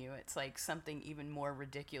the menu, it's like something even more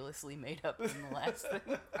ridiculously made up than the last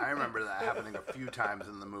thing. I remember that happening a few times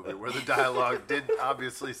in the movie where the dialogue did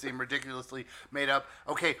obviously seem ridiculously made up.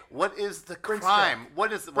 Okay, what is the crime?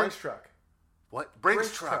 What is the Brinks truck? What?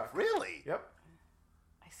 Brinks truck? Really? Yep.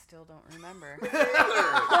 I still don't remember.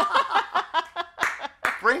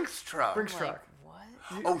 Brinks truck. Brinks truck.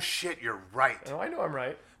 Oh shit, you're right. Oh, I know I'm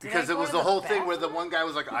right. Because it was the whole thing where the one guy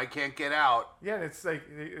was like, I can't get out. Yeah, and it's like,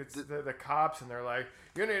 it's the cops, and they're like,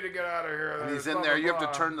 you need to get out of here. And he's in there, you have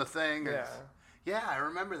to turn the thing. Yeah. Yeah, I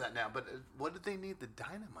remember that now, but what did they need the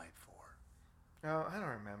dynamite for? Oh, I don't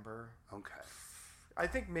remember. Okay. I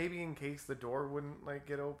think maybe in case the door wouldn't like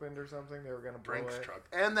get opened or something, they were going to blow Brinks it. truck.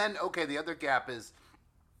 And then, okay, the other gap is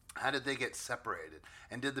How did they get separated?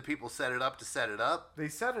 And did the people set it up to set it up? They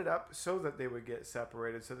set it up so that they would get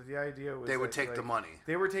separated, so that the idea was they would take the money.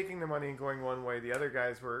 They were taking the money and going one way. The other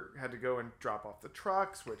guys had to go and drop off the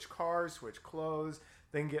truck, switch cars, switch clothes,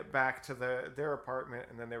 then get back to their apartment,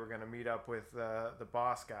 and then they were going to meet up with the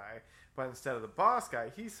boss guy. But instead of the boss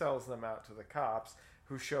guy, he sells them out to the cops,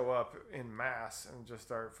 who show up in mass and just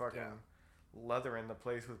start fucking leathering the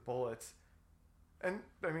place with bullets. And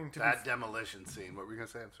I mean, that demolition scene. What were you gonna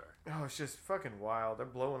say? I'm sorry. Oh, it's just fucking wild. They're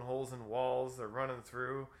blowing holes in walls. They're running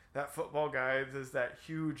through. That football guy does that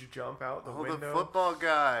huge jump out the window. The football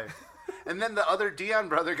guy. And then the other Dion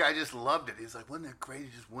brother guy just loved it. He's like, "Wasn't that great? He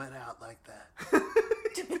just went out like that."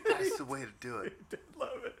 That's the way to do it. I did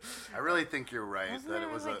love it. I really think you're right. Wasn't there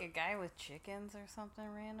was like a guy with chickens or something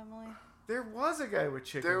randomly? There was a guy with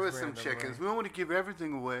chickens. There was some chickens. We don't want to give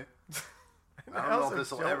everything away. I don't know if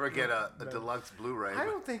this will ever get a deluxe Blu-ray. I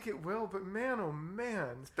don't think it will, but man, oh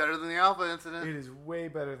man. It's better than the Alpha Incident. It is way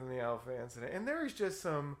better than the Alpha Incident. And there is just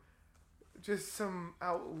some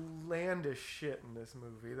outlandish shit in this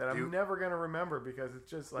movie that I'm never going to remember because it's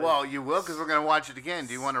just like... Well, you will because we're going to watch it again.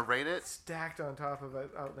 Do you want to rate it? Stacked on top of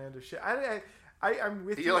outlandish shit. I'm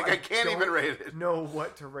with you. You're like, I can't even rate it. Know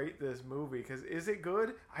what to rate this movie because is it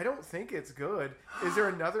good? I don't think it's good. Is there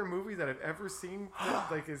another movie that I've ever seen that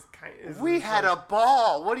like is kind? We had a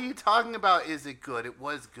ball. What are you talking about? Is it good? It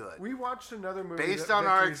was good. We watched another movie based on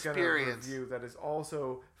our experience review that is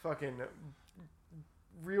also fucking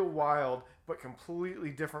real wild, but completely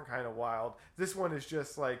different kind of wild. This one is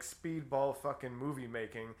just like speedball fucking movie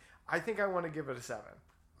making. I think I want to give it a 7.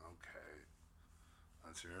 Okay,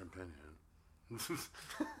 that's your opinion.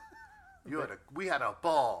 We had a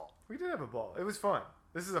ball. We did have a ball. It was fun.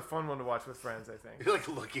 This is a fun one to watch with friends, I think. You're like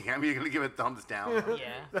looking at me. You're gonna give it thumbs down.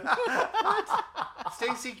 Yeah.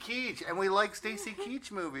 Stacy Keach, and we like Stacy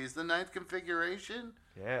Keach movies. The Ninth Configuration.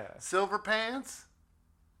 Yeah. Silver Pants.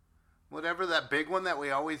 Whatever, that big one that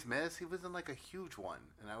we always miss. He was in like a huge one,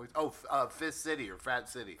 and I always Fist City or Fat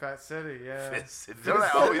City. Fat City, yeah. Fist City. Don't I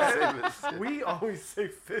always say Fist City? We always say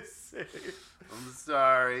Fist City. I'm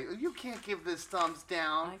sorry. You can't give this thumbs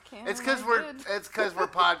down. I can't. It's because we're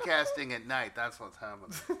podcasting at night. That's what's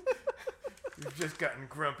happening. You've just gotten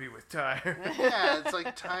grumpy with tired. Yeah, it's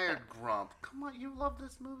like tired grump. Come on, you love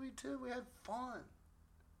this movie too. We had fun.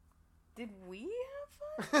 Did we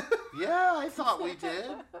have fun? Yeah, I thought we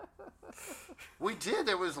did. We did.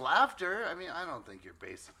 There was laughter. I mean, I don't think you're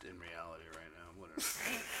based in reality right now. Whatever.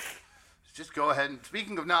 Just go ahead and,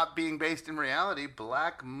 speaking of not being based in reality,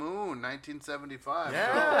 Black Moon, 1975.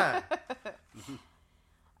 Yeah.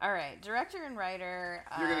 All right, director and writer.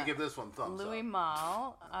 You're going to give this one thumbs Louis up.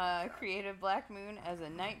 Malle created Black Moon as a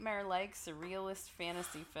nightmare-like surrealist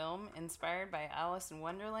fantasy film inspired by Alice in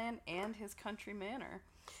Wonderland and His Country Manor.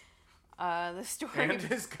 The story and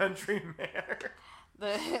His Country Manor.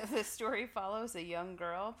 The story follows a young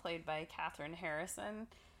girl played by Katherine Harrison,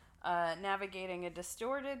 navigating a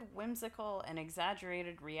distorted, whimsical, and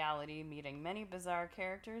exaggerated reality, meeting many bizarre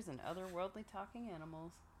characters and otherworldly talking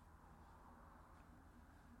animals.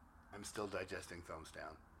 I'm still digesting thumbs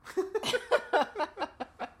down.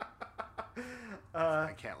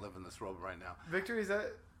 I can't live in this world right now. Victor, is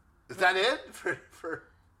that it for?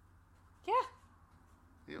 Yeah.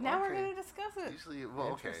 Now we're going to discuss it. Usually,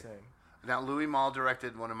 okay. Now, Louis Malle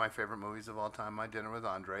directed one of my favorite movies of all time, My Dinner with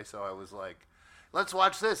Andre, so I was like, let's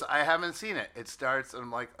watch this. I haven't seen it. It starts, and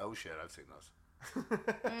I'm like, oh, shit, I've seen this.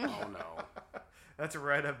 Oh, no. That's a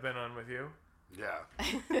ride I've been on with you. Yeah.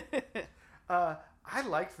 I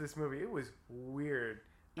liked this movie. It was weird.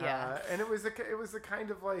 Yeah. And it was the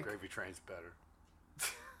kind of like... Gravy Train's better.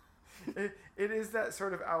 It is that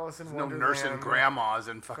sort of Alice in Wonderland. No nursing grandmas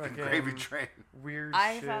and fucking Gravy Train. Weird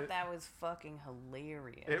I shit. thought that was fucking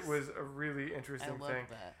hilarious. It was a really interesting I loved thing.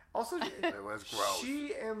 That. Also, it was gross.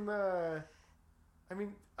 She and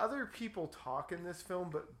other people talk in this film,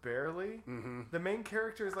 but barely. Mm-hmm. The main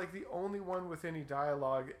character is like the only one with any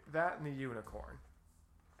dialogue. That and the unicorn.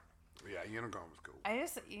 Yeah, unicorn was cool.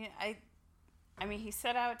 I mean, he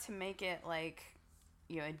set out to make it like,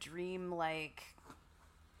 a dream-like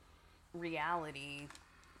reality,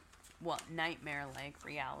 nightmare-like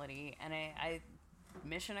reality, and I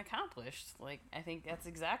mission accomplished. Like, I think that's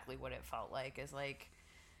exactly what it felt like. Is like,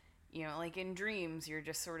 like in dreams, you're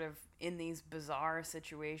just sort of in these bizarre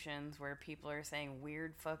situations where people are saying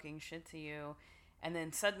weird fucking shit to you, and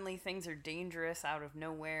then suddenly things are dangerous out of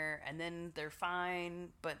nowhere, and then they're fine,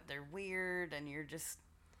 but they're weird, and you're just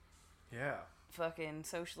fucking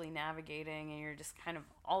socially navigating, and you're just kind of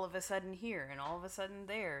all of a sudden here and all of a sudden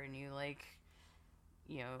there, and you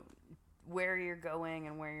where you're going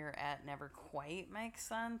and where you're at never quite makes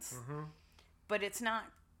sense. Mm-hmm. But it's not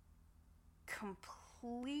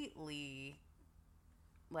completely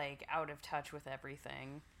like out of touch with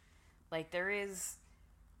everything. Like there is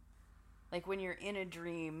like when you're in a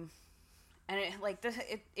dream, and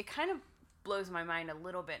it kind of blows my mind a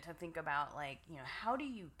little bit to think about, like, you know, how do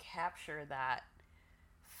you capture that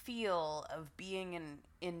feel of being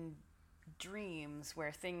in dreams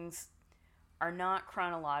where things are not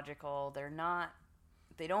chronological,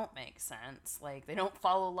 they don't make sense, like they don't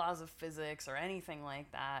follow laws of physics or anything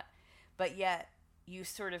like that, but yet you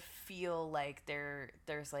sort of feel like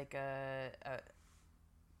there's like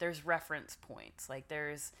there's reference points, like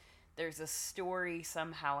there's a story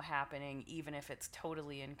somehow happening, even if it's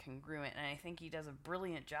totally incongruent. And I think he does a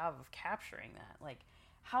brilliant job of capturing that. Like,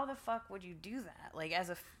 how the fuck would you do that? Like,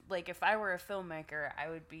 if I were a filmmaker,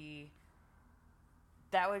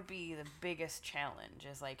 that would be the biggest challenge,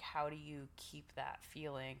 is like, how do you keep that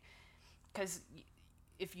feeling? Because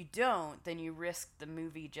if you don't, then you risk the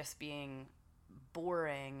movie just being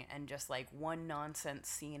boring and just like one nonsense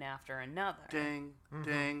scene after another. Ding,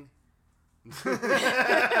 ding.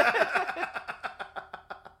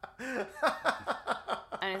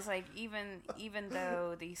 And it's like, even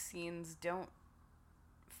though these scenes don't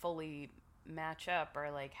fully match up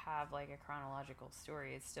or like have like a chronological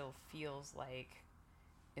story, it still feels like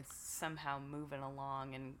it's somehow moving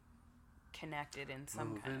along and connected in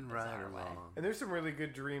some kind of bizarre way. And there's some really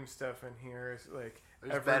good dream stuff in here. It's like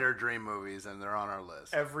there's better dream movies, and they're on our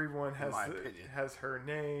list. Everyone has her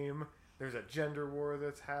name. There's a gender war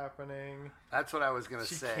that's happening. That's what I was gonna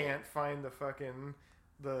say. She can't find the fucking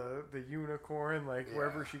the unicorn. Like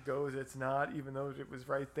wherever she goes, it's not, even though it was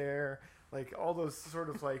right there. Like all those sort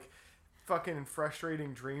of like fucking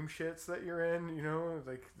frustrating dream shits that you're in. You know,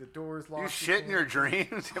 like the door's locked. You shit in your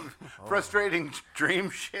dreams. Frustrating dream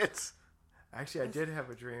shits. Actually, I did have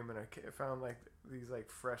a dream, and I found like these like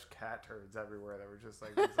fresh cat turds everywhere that were just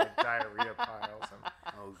like these like diarrhea piles.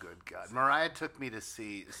 Oh, good God! Mariah took me to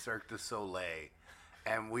see Cirque du Soleil,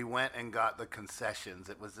 and we went and got the concessions.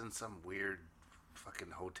 It was in some weird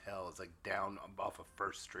fucking hotel. It's like down off of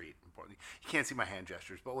First Street. You can't see my hand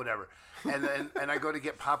gestures, but whatever. And then I go to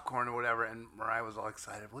get popcorn or whatever, and Mariah was all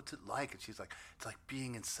excited. What's it like? And she's like, it's like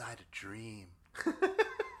being inside a dream.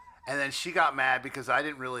 And then she got mad because I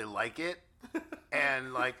didn't really like it.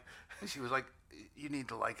 And like she was like, you need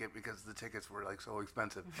to like it because the tickets were like so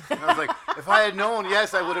expensive. And I was like, if I had known,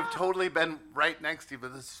 yes, I would have totally been right next to you,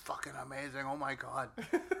 but this is fucking amazing. Oh my God.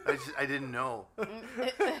 I didn't know.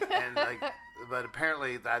 And like, but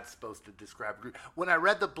apparently that's supposed to describe. When I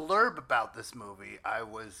read the blurb about this movie, I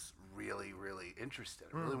was really, really interested.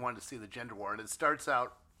 I really wanted to see the gender war, and it starts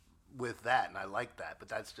out with that, and I like that, but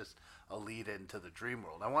that's just a lead into the dream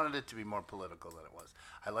world. I wanted it to be more political than it was.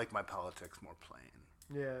 I like my politics more plain.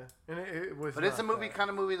 Yeah, and it was. But it's a movie, kind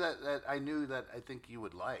of movie that I knew that I think you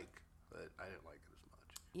would like, but I didn't like it as much.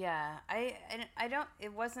 Yeah, I don't.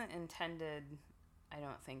 It wasn't intended, I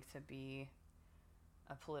don't think, to be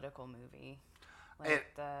a political movie. Like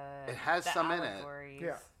it has some in it.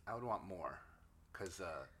 Yeah, I would want more, because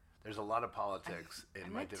there's a lot of politics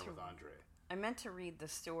in My Dinner with Andre. I meant to read the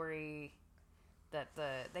story that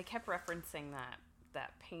they kept referencing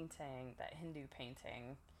that painting, that Hindu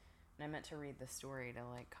painting, and I meant to read the story to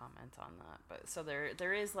like comment on that. But so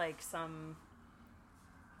there is like some,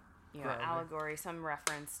 you know, allegory, some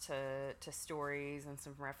reference to stories and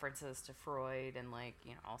some references to Freud and like,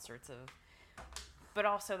 you know, all sorts of, but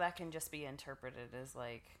also that can just be interpreted as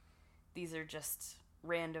like these are just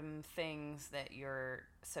random things that your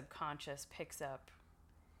subconscious picks up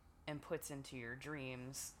and puts into your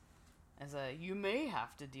dreams as you may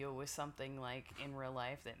have to deal with something like in real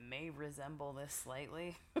life that may resemble this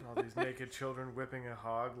slightly. All these naked children whipping a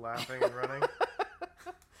hog, laughing and running.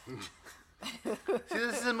 See,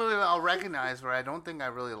 this is a movie I'll recognize where I don't think I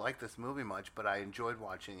really like this movie much, but I enjoyed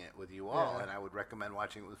watching it with you all, and I would recommend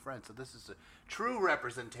watching it with friends. So this is a true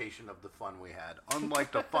representation of the fun we had,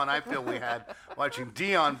 unlike the fun I feel we had watching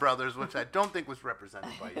Dion Brothers, which I don't think was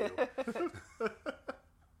represented by you.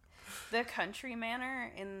 The country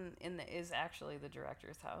manor is actually the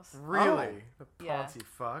director's house. Really? Oh. The Ponzi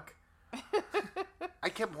fuck. I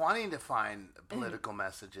kept wanting to find political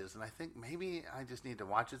messages, and I think maybe I just need to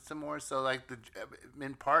watch it some more. So, like,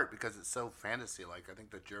 in part because it's so fantasy-like, I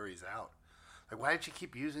think the jury's out. Like, why did she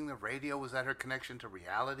keep using the radio? Was that her connection to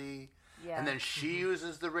reality? Yeah. And then she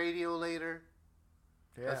uses the radio later.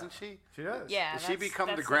 Yeah. Doesn't she? She does. Yeah. Does she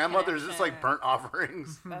become the grandmother? Is this like burnt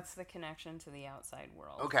offerings? That's the connection to the outside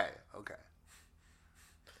world. Okay.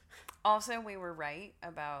 Also, we were right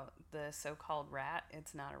about the so-called rat.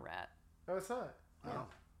 It's not a rat. Oh, it's not. Oh.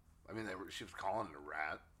 I mean, she was calling it a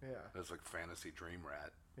rat. Yeah. It was like fantasy dream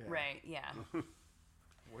rat. Yeah. Right, yeah.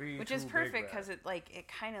 which is perfect because it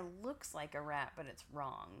kind of looks like a rat, but it's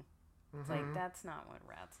wrong. It's like, that's not what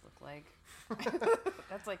rats look like.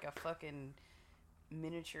 That's like a fucking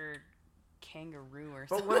miniature kangaroo or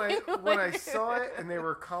something. But when I saw it and they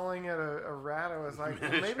were calling it a rat, I was like,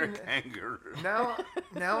 well, maybe kangaroo. Now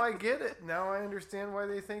I get it. Now I understand why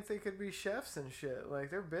they think they could be chefs and shit. Like,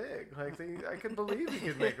 they're big. Like, I could believe he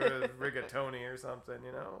could make a rigatoni or something,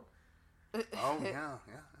 you know? Oh, yeah.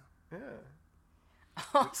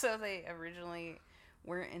 Also, they originally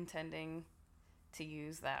weren't intending to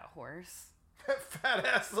use that horse. That fat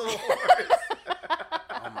ass little horse.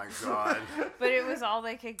 Oh my god. But it was all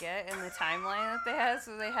they could get in the timeline that they had,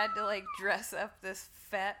 so they had to like dress up this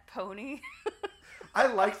fat pony. I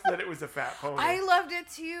liked that it was a fat pony. I loved it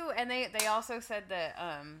too, and they also said that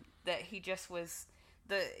that he just was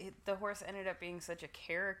the horse ended up being such a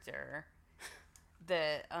character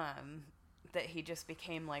that that he just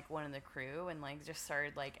became like one of the crew and like just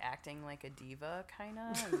started like acting like a diva kind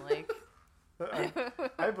of and like.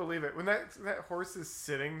 I believe it. When that horse is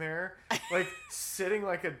sitting there, like sitting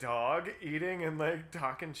like a dog, eating and like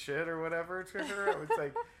talking shit or whatever to her, it's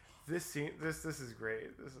like this scene. This is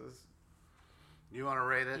great. This is. You want to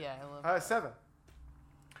rate it? Yeah, I love it. 7.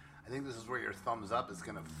 I think this is where your thumbs up is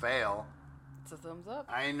gonna fail. It's a thumbs up.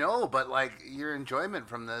 I know, but like your enjoyment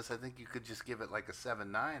from this, I think you could just give it like a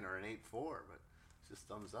 7.9 or an 8.4. But it's just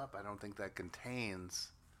thumbs up. I don't think that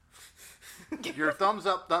contains. Your thumbs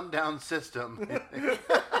up, thumb down system.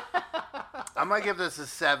 I'm gonna give this a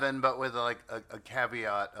 7, but with like a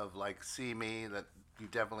caveat of like, see me that you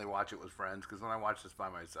definitely watch it with friends, because when I watch this by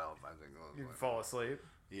myself, I think you can fall asleep.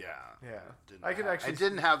 Yeah. I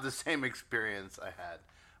didn't have the same experience I had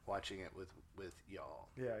watching it with y'all.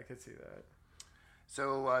 Yeah, I could see that.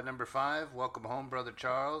 So number 5, Welcome Home, Brother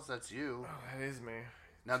Charles. That's you. Oh, that is me.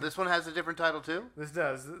 Now this one has a different title too. This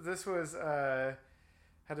does. This was.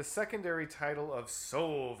 Had a secondary title of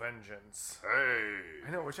Soul Vengeance. Hey,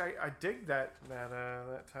 I know, which I dig that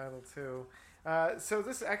title too. So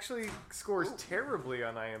this actually scores terribly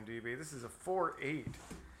on IMDb. This is a 4.8.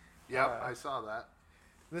 Yep, I saw that.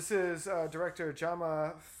 This is director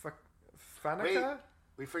Jamaa Fanaka. Wait,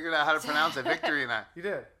 we figured out how to pronounce it. Victory and I. You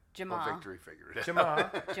did. Jamaa. Well, Victory figured it.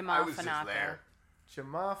 Jamaa I was Fanaka. just there.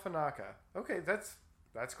 Jamaa Fanaka. Okay, that's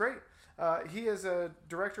great. He is a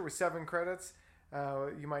director with 7 credits.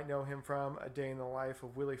 You might know him from A Day in the Life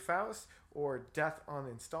of Willie Faust, or Death on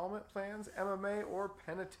Installment Plans, MMA, or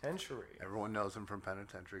Penitentiary. Everyone knows him from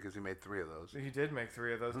Penitentiary because he made 3 of those. He did make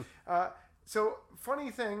 3 of those. So,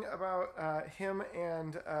 funny thing about him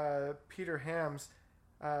and Peter Hyams,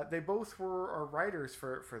 they both were writers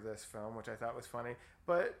for this film, which I thought was funny.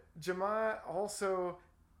 But Jamaa also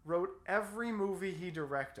wrote every movie he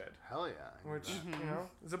directed. Hell yeah. Which, you know,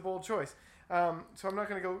 is a bold choice. So I'm not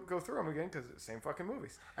going to go through them again because it's the same fucking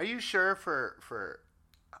movies. Are you sure for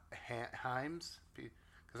Hyams?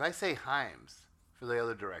 Because I say Hyams for the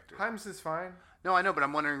other director. Hyams is fine. No, I know, but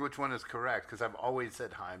I'm wondering which one is correct because I've always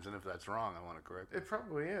said Hyams, and if that's wrong, I want to correct it. It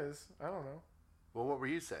probably is. I don't know. Well, what were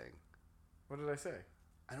you saying? What did I say?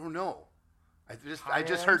 I don't know. I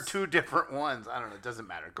just heard 2 different ones. I don't know. It doesn't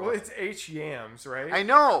matter. Go ahead. It's H-Yams, right? I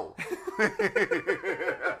know.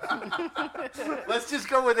 Let's just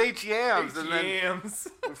go with H-Yams. And then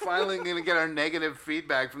we're finally going to get our negative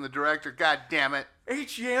feedback from the director. God damn it.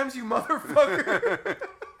 H-Yams, you motherfucker.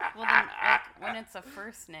 Well, then, like, when it's a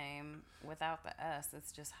first name without the S,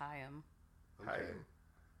 it's just Hyam. Okay.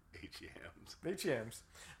 H-Yams. H-Yams.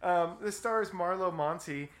 This stars Marlo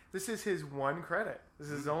Monty. This is his 1 credit. This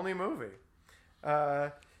is his only movie.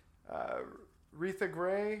 Retha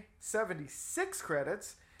Gray, 76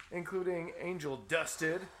 credits, including Angel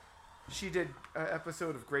Dusted. She did an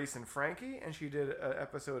episode of Grace and Frankie, and she did an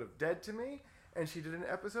episode of Dead to Me, and she did an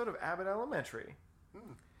episode of Abbott Elementary.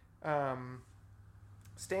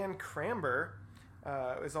 Stan Cramber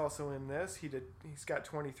is also in this. He's got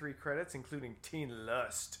 23 credits, including Teen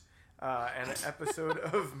Lust, and an episode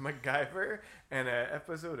of MacGyver, and an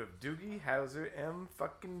episode of Doogie Howser M.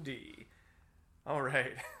 fucking D. All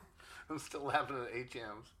right. I'm still laughing at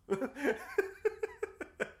H-Yams.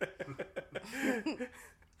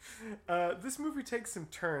 This movie takes some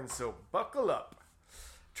turns, so buckle up.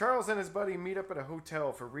 Charles and his buddy meet up at a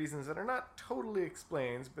hotel for reasons that are not totally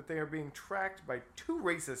explained, but they are being tracked by 2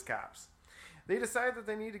 racist cops. They decide that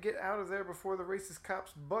they need to get out of there before the racist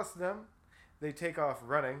cops bust them. They take off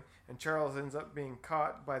running, and Charles ends up being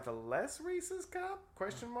caught by the less racist cop? ?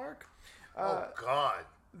 Oh, God.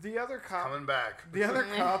 The other cop coming back. The other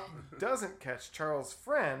cop doesn't catch Charles'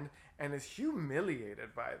 friend and is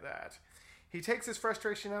humiliated by that. He takes his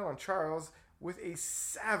frustration out on Charles with a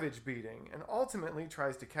savage beating and ultimately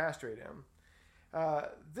tries to castrate him.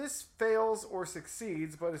 This fails or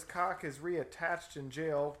succeeds, but his cock is reattached in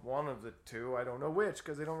jail. One of the two. I don't know which,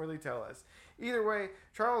 because they don't really tell us. Either way,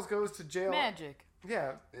 Charles goes to jail. Magic.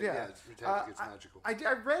 Yeah. It's magical. I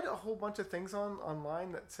read a whole bunch of things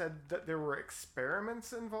online that said that there were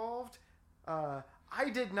experiments involved. I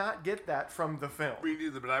did not get that from the film. Me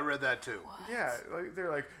neither, but I read that too. What? Yeah,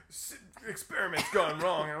 they're like, experiments gone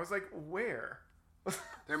wrong. And I was like, where?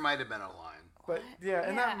 There might have been a line. But yeah,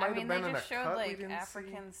 and that might have been in a cut. They just showed like we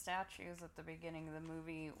African statues at the beginning of the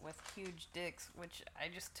movie with huge dicks, which I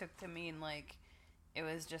just took to mean like it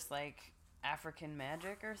was just like African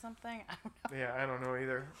magic or something. I don't know. Yeah, I don't know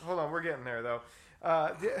either. Hold on, we're getting there though.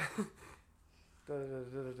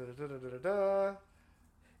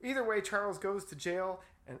 Either way, Charles goes to jail,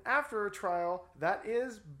 and after a trial that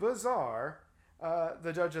is bizarre,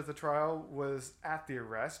 the judge at the trial was at the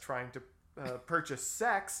arrest trying to purchase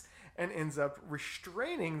sex and ends up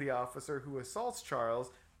restraining the officer who assaults Charles,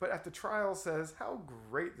 but at the trial says how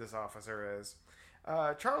great this officer is.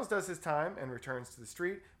 Charles does his time and returns to the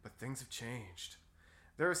street, but things have changed.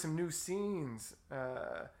 There are some new scenes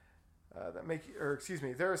there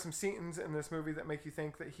are some scenes in this movie that make you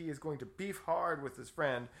think that he is going to beef hard with his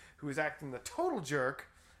friend who is acting the total jerk,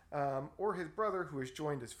 or his brother who has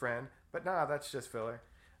joined his friend, but nah, that's just filler.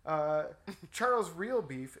 Charles' real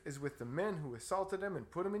beef is with the men who assaulted him and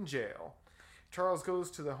put him in jail. Charles goes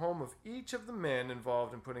to the home of each of the men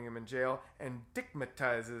involved in putting him in jail and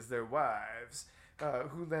stigmatizes their wives,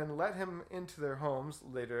 who then let him into their homes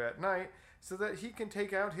later at night so that he can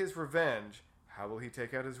take out his revenge. How will he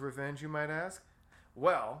take out his revenge, you might ask?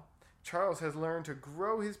 Well, Charles has learned to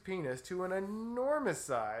grow his penis to an enormous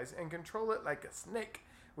size and control it like a snake,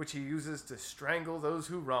 which he uses to strangle those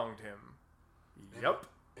who wronged him. Yep.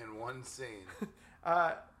 In one scene.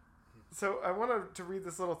 So I wanted to read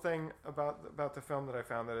this little thing about the film that I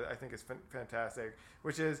found that I think is fantastic,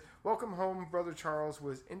 which is Welcome Home, Brother Charles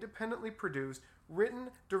was independently produced,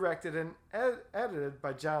 written, directed, and edited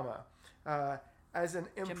by Jamaa.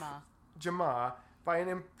 Jamaa by an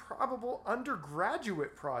improbable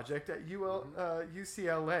undergraduate project at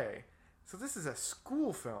UCLA. So this is a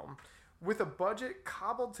school film with a budget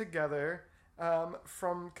cobbled together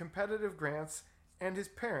from competitive grants and his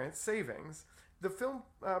parents' savings. The film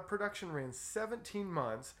production ran 17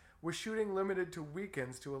 months, with shooting limited to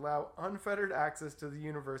weekends to allow unfettered access to the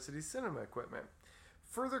university's cinema equipment.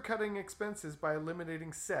 Further cutting expenses by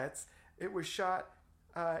eliminating sets, it was shot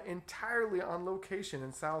entirely on location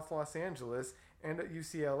in South Los Angeles and at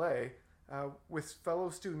UCLA, with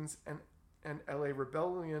fellow students and LA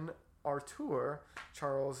Rebellion Artur,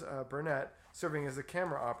 Charles Burnett, serving as a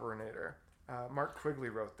camera operator. Mark Quigley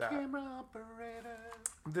wrote that. Camera operator.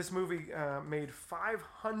 This movie made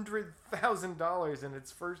 $500,000 in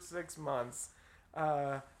its first 6 months,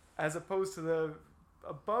 as opposed to the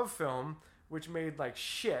above film, which made like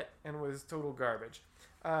shit and was total garbage.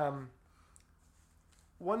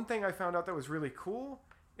 One thing I found out that was really cool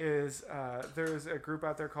is there's a group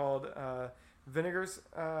out there called Vinegar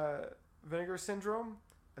Syndrome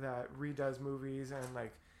that redoes movies and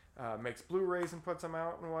like makes Blu-rays and puts them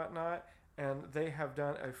out and whatnot. And they have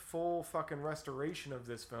done a full fucking restoration of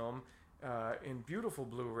this film in beautiful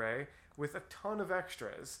Blu-ray with a ton of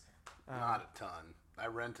extras. Not a ton. I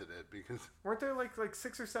rented it because... Weren't there like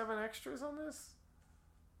 6 or 7 extras on this?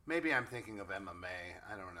 Maybe I'm thinking of MMA.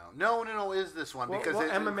 I don't know. No, is this one? Because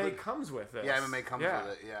MMA comes with it. Yeah, MMA comes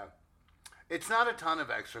with it, yeah. It's not a ton of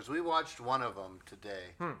extras. We watched one of them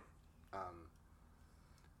today.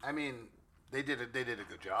 I mean... They did a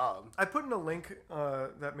good job. I put in a link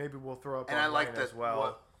that maybe we'll throw up and online I like that as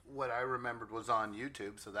well. What I remembered was on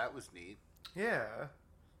YouTube, so that was neat. Yeah.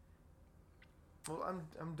 Well,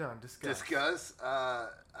 I'm done. Discuss. I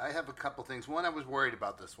have a couple things. One, I was worried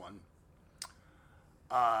about this one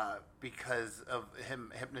because of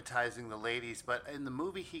him hypnotizing the ladies. But in the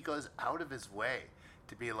movie, he goes out of his way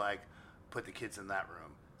to be like, put the kids in that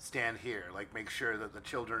room. Stand here. Like, make sure that the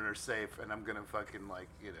children are safe. And I'm going to fucking, like,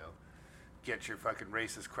 you know... get your fucking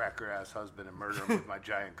racist cracker-ass husband and murder him with my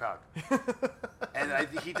giant cock. And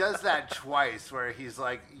he does that twice where he's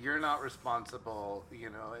like, you're not responsible, you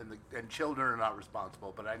know, and children are not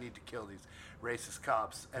responsible, but I need to kill these racist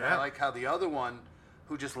cops. And I like how the other one,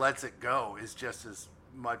 who just lets it go, is just as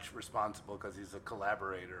much responsible because he's a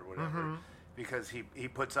collaborator or whatever. Mm-hmm. Because he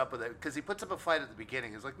puts up with it. Because he puts up a fight at the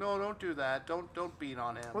beginning. He's like, no, don't do that. Don't beat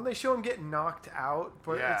on him. When they show him get knocked out,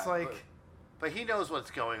 but it's like... But he knows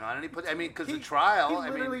what's going on, and because the trial...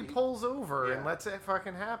 He literally pulls over and lets it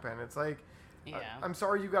fucking happen. It's like, I'm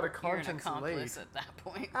sorry you got a conscience late. You're an accomplice at that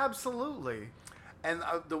point. Absolutely. And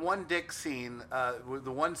the one dick scene,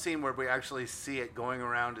 the one scene where we actually see it going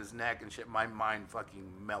around his neck and shit, my mind fucking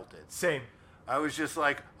melted. Same. I was just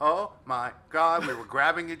like, oh my God, we were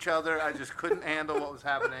grabbing each other. I just couldn't handle what was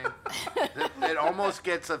happening. It almost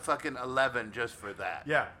gets a fucking 11 just for that.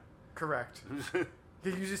 Yeah, correct.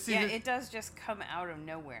 You just see it does just come out of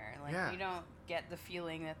nowhere. Like, yeah. You don't get the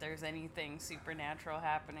feeling that there's anything supernatural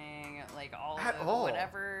happening. Like,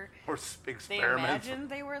 whatever or they imagined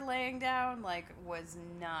they were laying down, like, was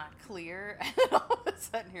not clear. And all of a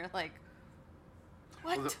sudden you're like,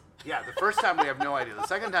 what? Well, the first time we have no idea. The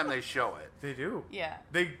second time they show it. They do. Yeah.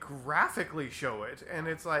 They graphically show it, and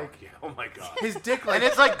it's like... Oh my God. His dick, like... And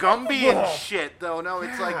it's like Gumby and shit, though. No,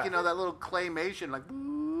 it's like, that little claymation, like...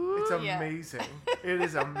 It's amazing. It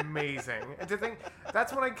is amazing. And to think,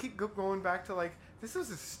 that's when I keep going back to, like, this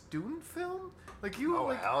was a student film? Like,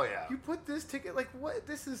 hell yeah. You put this ticket, like, what?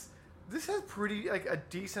 This has pretty, like, a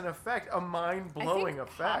decent effect, a mind-blowing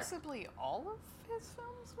effect. Possibly all of his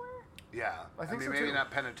films were? Yeah. I think mean, so, maybe too.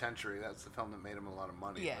 not Penitentiary. That's the film that made him a lot of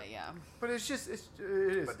money. Yeah, but. But it's just, it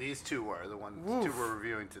is. But these two were, the ones two we're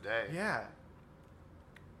reviewing today. Yeah.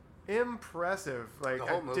 Impressive. Like, the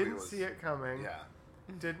whole movie didn't see it coming. Yeah.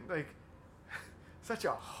 Didn't, like, such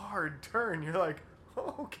a hard turn. You're like,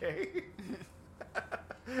 oh, okay.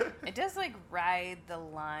 It does, like, ride the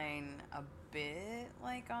line a bit,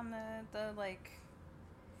 like, on the like,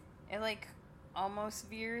 it, like, almost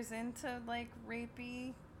veers into, like,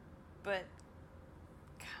 rapey, but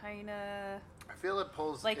kind of... I feel it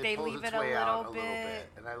pulls, like, they leave it a little bit,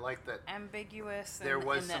 and I like that ambiguous, there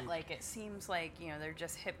was and that, like, it seems like, they're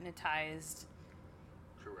just hypnotized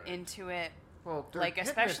into it. Well, like,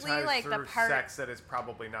 especially like the part sex that is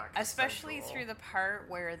probably not especially through the part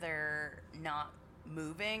where they're not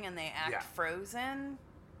moving and they act frozen,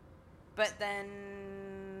 but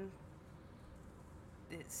then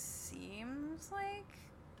it seems like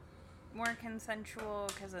more consensual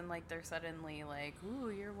because then, like, they're suddenly like,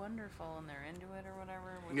 ooh, you're wonderful, and they're into it or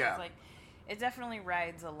whatever, which is like, it definitely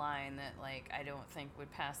rides a line that, like, I don't think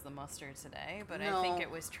would pass the muster today, but I think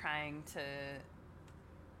it was trying to...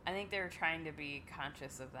 I think they were trying to be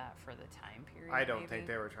conscious of that for the time period. I don't think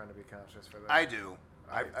they were trying to be conscious for that. I do.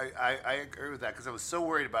 I agree with that because I was so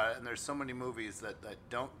worried about it, and there's so many movies that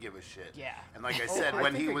don't give a shit. Yeah. And like I said,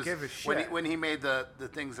 when he made the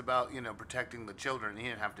things about protecting the children, he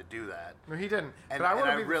didn't have to do that. No, he didn't. And, but I want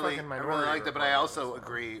to be really, the fucking I minority. really like that, but I also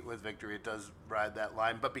agree with Victory. It does ride that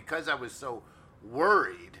line, but because I was so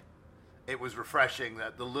worried, it was refreshing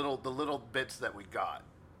that the little bits that we got,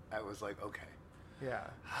 I was like, okay. Yeah.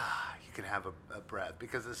 You can have a breath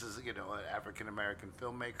because this is, an African-American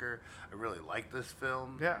filmmaker. I really like this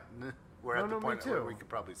film. Yeah. We're at the point where we could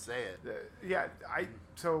probably say it.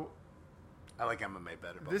 I like MMA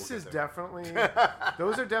better. But this is definitely,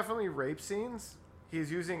 those are definitely rape scenes.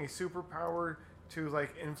 He's using a superpower to,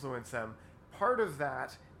 like, influence them. Part of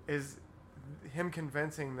that is him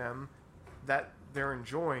convincing them that they're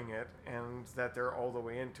enjoying it and that they're all the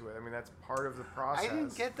way into it. I mean, that's part of the process. I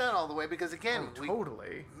didn't get that all the way because, again...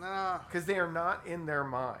 totally. No. Because they are not in their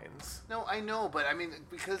minds. No, I know, but, I mean,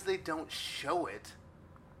 because they don't show it...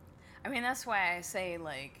 I mean, that's why I say,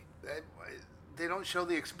 like... They don't show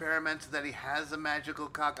the experiments that he has a magical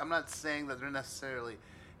cock. I'm not saying that they're necessarily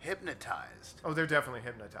hypnotized. Oh, they're definitely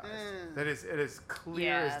hypnotized. It is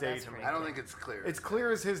clear as day to me. I don't think it's clear. It's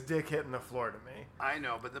clear as his dick hitting the floor to me. I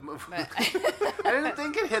know, but the movie... I didn't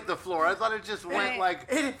think it hit the floor. I thought it just went, like,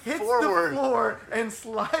 it hits forward. The floor and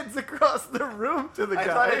slides across the room to the guy. I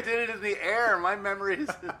thought it did it in the air. My memories...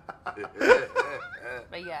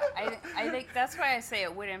 But yeah, I think that's why I say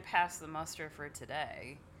it wouldn't pass the muster for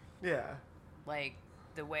today. Yeah. Like,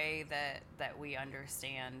 the way that we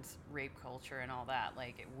understand rape culture and all that,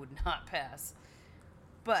 like, it would not pass.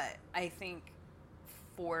 But I think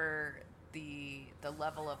for the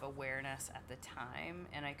level of awareness at the time,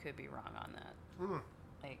 and I could be wrong on that.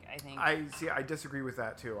 Like, I think... I disagree with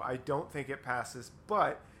that, too. I don't think it passes,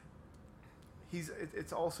 but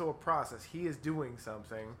it's also a process. He is doing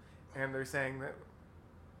something, and they're saying that...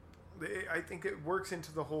 I think it works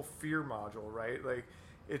into the whole fear module, right? Like,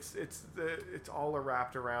 it's all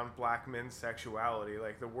wrapped around black men's sexuality.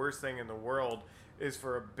 Like, the worst thing in the world is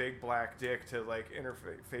for a big black dick to, like,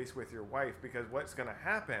 interface with your wife, because what's going to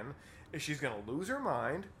happen is she's going to lose her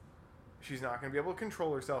mind. She's not going to be able to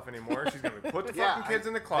control herself anymore. She's going to put the fucking kids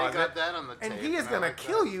in the closet. They got that on the tape, and he is going to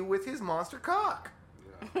kill you with his monster cock.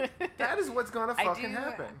 Yeah. That is what's going to fucking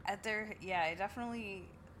happen. I definitely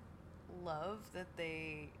love that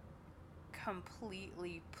they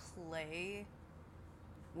completely play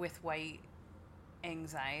with white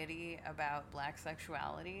anxiety about black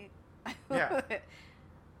sexuality. Yeah.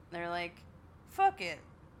 They're like, fuck it.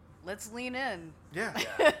 Let's lean in. Yeah.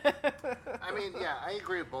 I mean, yeah, I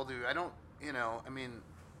agree with both of you. I don't, I mean,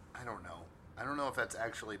 I don't know. I don't know if that's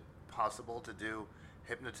actually possible to do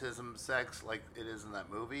hypnotism sex like it is in that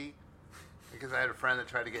movie. Because I had a friend that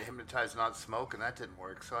tried to get hypnotized and not smoke, and that didn't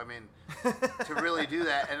work. So, I mean, to really do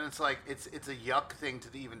that, and it's like, it's a yuck thing to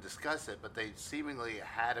even discuss it, but they seemingly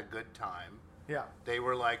had a good time. Yeah. They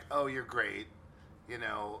were like, oh, you're great, and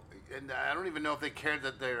I don't even know if they cared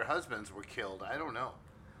that their husbands were killed. I don't know.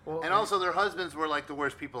 Well, and also, their husbands were like the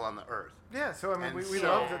worst people on the earth. Yeah, so I mean, we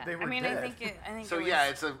love that they were dead. I think so. Yeah,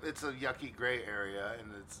 it's a yucky gray area,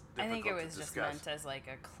 and it's difficult I think it was to just discuss. meant as like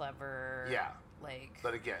a clever,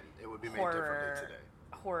 But again, it would be made differently today.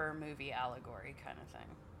 Horror movie allegory kind of thing.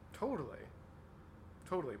 Totally.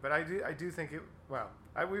 But I do think it. Well,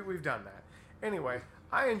 we've done that. Anyway,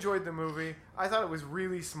 I enjoyed the movie. I thought it was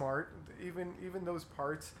really smart. Even those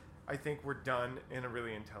parts, I think, were done in a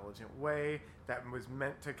really intelligent way that was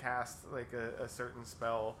meant to cast like a certain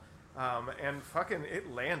spell, and fucking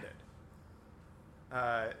it landed.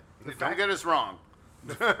 Don't get us wrong.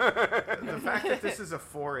 The fact that this is a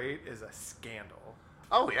 4.8 is a scandal.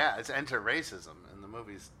 Oh yeah, it's enter-racism, and the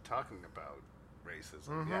movie's talking about racism.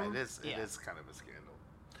 Mm-hmm. Yeah, it is. It is kind of a scandal.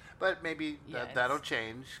 But maybe that'll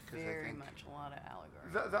change. Very I think much a lot of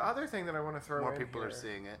allegory. The other thing that I want to throw more in people here are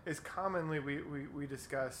seeing it is commonly we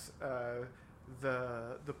discuss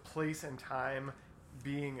the place and time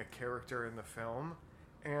being a character in the film,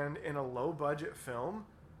 and in a low budget film,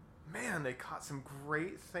 man, they caught some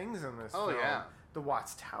great things in this film. Oh yeah. The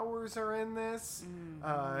Watts Towers are in this.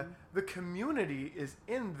 Mm-hmm. The community is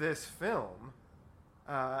in this film,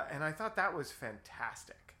 and I thought that was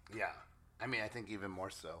fantastic. Yeah, I mean, I think even more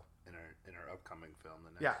so in our upcoming film.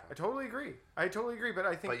 The next yeah, one. I totally agree. But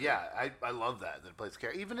I think. But yeah, I love that it plays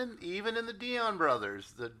character. Even in the Dion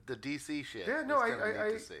Brothers, the DC shit. Yeah, no, I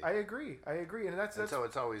agree, and that's so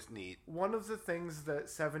it's always neat. One of the things that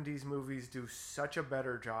 70s movies do such a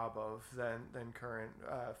better job of than current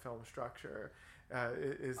film structure.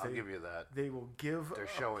 Is I'll give you that. They will give They're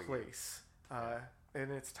a showing place,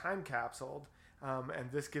 and it's time capsuled.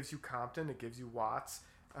 And this gives you Compton, it gives you Watts,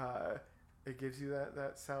 it gives you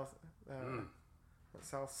that South LA.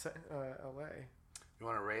 You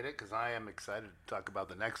want to rate it? Because I am excited to talk about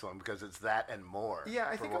the next one because it's that and more. Yeah,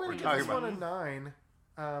 I think I'm going to give this one a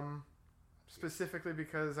 9. Specifically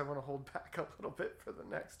because I want to hold back a little bit for the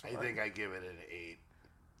next one. I think I give it an 8.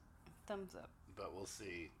 Thumbs up. But we'll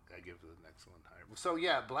see. I give the next one higher. So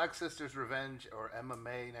yeah, Black Sisters Revenge or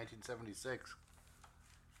MMA 1976.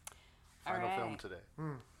 Final film today.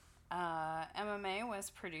 MMA was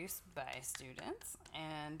produced by students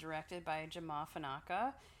and directed by Jamaa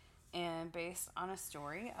Fanaka and based on a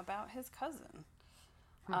story about his cousin.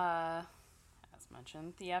 As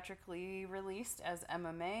mentioned, theatrically released as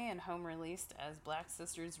MMA and home released as Black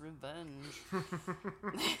Sisters Revenge.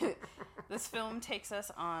 This film takes us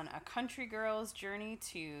on a country girl's journey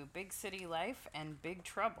to big city life and big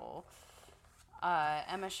trouble.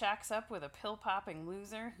 Emma shacks up with a pill-popping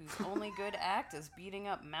loser whose only good act is beating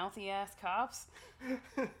up mouthy-ass cops.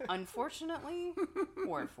 Unfortunately,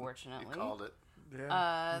 or fortunately, you called it.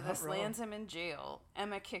 This lands him in jail.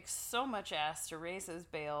 Emma kicks so much ass to raise his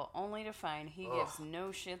bail, only to find he gives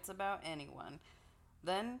no shits about anyone.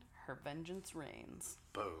 Then her vengeance reigns.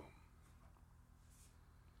 Boom.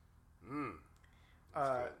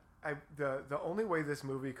 The only way this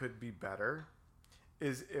movie could be better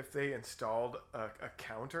is if they installed a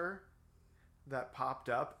counter that popped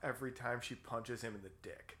up every time she punches him in the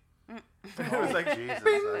dick. It was like, Jesus,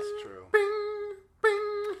 bing, that's true. Bing,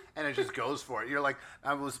 bing. And it just goes for it. You're like,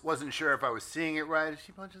 I wasn't sure if I was seeing it right. Is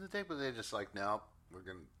she punching the dick? But they're just like, no, we're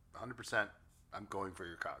going to 100%. I'm going for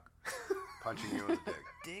your cock. Punching you in the dick.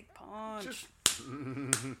 Dick punch.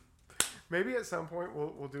 Maybe at some point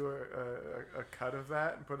we'll do a cut of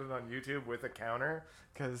that and put it on YouTube with a counter,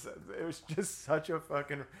 because it was just such a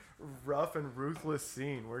fucking rough and ruthless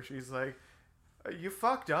scene where she's like, you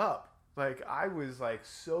fucked up. Like, I was like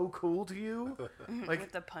so cool to you. Like,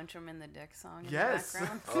 with the punch him in the dick song in yes, the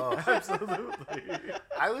background. Oh, absolutely.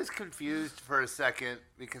 I was confused for a second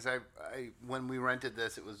because I when we rented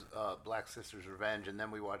this, it was Black Sisters Revenge, and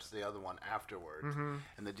then we watched the other one afterwards,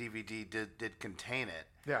 and the DVD did contain it.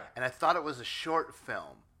 Yeah. And I thought it was a short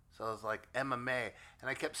film, so I was like MMA, and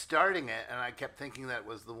I kept starting it, and I kept thinking that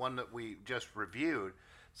was the one that we just reviewed,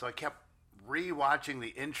 so I kept re-watching the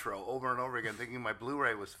intro over and over again, thinking my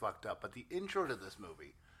Blu-ray was fucked up. But the intro to this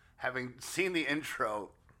movie, having seen the intro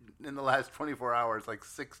in the last 24 hours like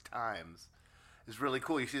 6 times, is really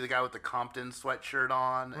cool. You see the guy with the Compton sweatshirt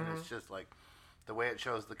on, and it's just like the way it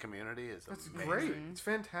shows the community is amazing. It's great. It's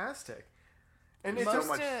fantastic. And so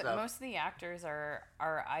much stuff. Most of the actors are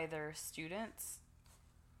either students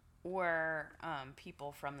or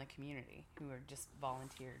people from the community who are just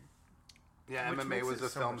volunteered. Yeah, MMA was a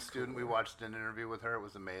film student. We watched an interview with her. It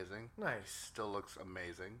was amazing. Nice. Still looks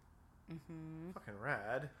amazing. Mm-hmm. Fucking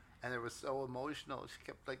rad. And it was so emotional. She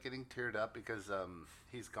kept like getting teared up because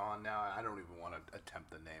he's gone now. I don't even want to attempt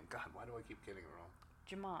the name. God, why do I keep getting it wrong?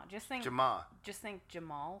 Jamaa. Just think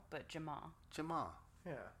Jamal, but Jamaa. Jamaa.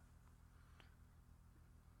 Yeah.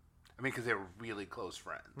 I mean, because they were really close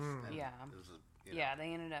friends. Yeah. You know. Yeah,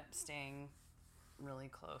 they ended up staying really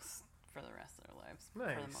close for the rest of their lives.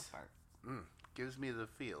 Nice. For the most part. Gives me the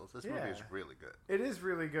feels. This movie is really good. It is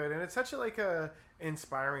really good, and it's such a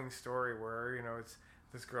inspiring story where it's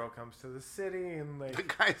this girl comes to the city and like the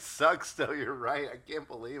guy sucks. Though you're right, I can't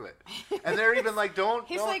believe it. And they're even like,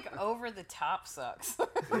 He's like over the top sucks.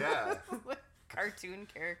 Yeah. Cartoon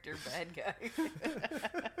character bad guy.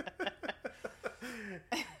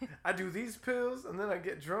 I do these pills, and then I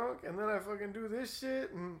get drunk, and then I fucking do this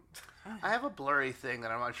shit. And I have a blurry thing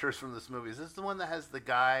that I'm not sure is from this movie. Is this the one that has the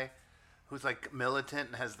guy who's like militant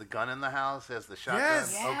and has the gun in the house, has the shotgun?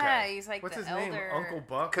 Yes. Yeah, okay. He's like what's the his elder. name? Uncle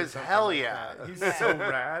Buck. Because hell yeah, he's so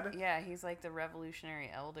rad. Yeah, he's like the revolutionary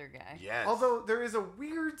elder guy. Yes. Although there is a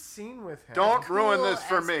weird scene with him. Don't cool ruin this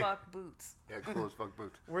for as me. Fuck boots. Yeah, cool as fuck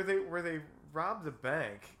boots. Where they rob the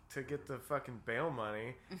bank to get the fucking bail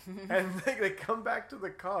money, and they come back to the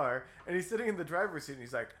car, and he's sitting in the driver's seat, and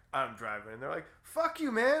he's like, "I'm driving," and they're like, "Fuck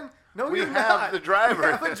you, man! No, We you're have not. the driver. We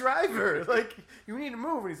have a driver. Like, you need to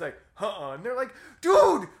move." And he's like, and they're like,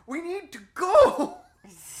 "Dude, we need to go."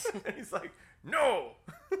 And he's like, "No."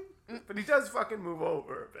 But he does fucking move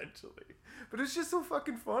over eventually. But it's just so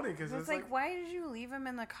fucking funny because it's like, why did you leave him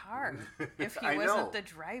in the car if he I wasn't know. the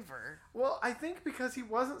driver? Well, I think because he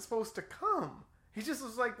wasn't supposed to come. He just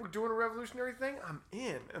was like, "We're doing a revolutionary thing. I'm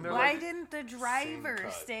in." And they're Why like, didn't the driver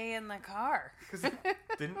stay in the car? because they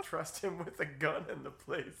didn't trust him with a gun in the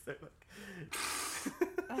place. They're like,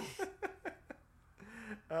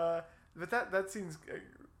 but that scene's.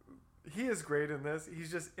 He is great in this.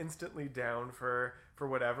 He's just instantly down for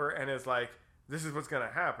whatever, and is like, "This is what's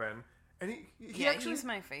gonna happen." And he actually, he's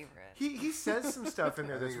my favorite. He says some stuff in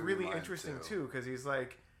there that's really mine, interesting too. because he's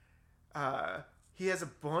like, he has a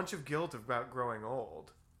bunch of guilt about growing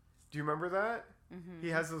old. Do you remember that? Mm-hmm. He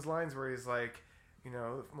has those lines where he's like,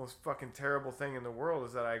 the most fucking terrible thing in the world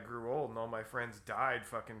is that I grew old and all my friends died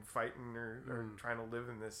fucking fighting or trying to live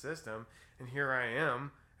in this system, and here I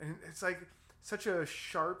am. And it's like such a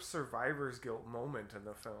sharp survivor's guilt moment in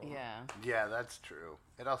the film. Yeah. Yeah, that's true.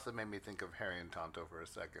 It also made me think of Harry and Tonto for a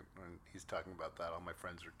second when he's talking about that. All my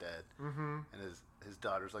friends are dead. Mm-hmm. And his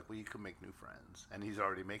daughter's like, well, you can make new friends. And he's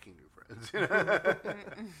already making new friends.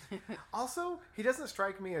 Also, he doesn't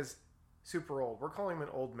strike me as super old. We're calling him an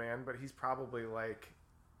old man, but he's probably like,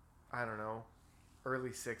 I don't know,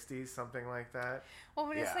 early 60s, something like that. Well,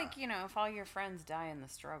 but it's like, if all your friends die in the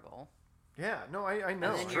struggle. Yeah, no, I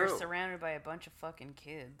know. And then you're surrounded by a bunch of fucking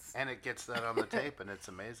kids. And it gets that on the tape, and it's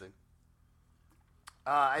amazing.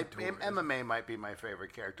 MMA might be my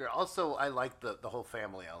favorite character. Also, I like the whole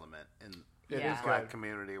family element in the black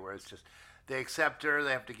community, where it's just they accept her.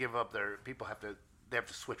 They have to give up their people they have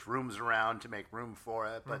to switch rooms around to make room for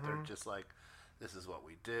it, but they're just like, this is what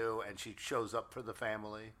we do, and she shows up for the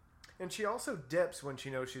family. And she also dips when she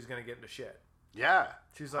knows she's going to get into shit. Yeah,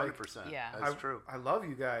 she's like, 100%. Yeah, that's true. I love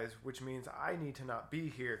you guys, which means I need to not be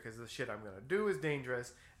here because the shit I'm going to do is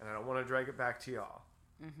dangerous, and I don't want to drag it back to y'all.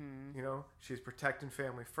 Mm-hmm. She's protecting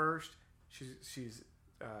family first. She's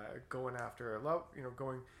going after a love.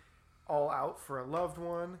 Going all out for a loved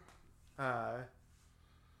one.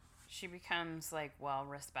 She becomes like well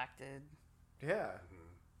respected. Yeah.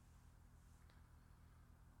 Mm-hmm.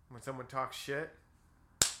 When someone talks shit,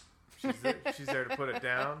 she's there to put it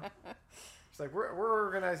down. She's like, we're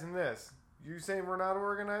organizing this. You saying we're not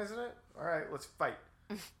organizing it? All right, let's fight.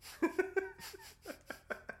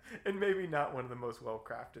 And maybe not one of the most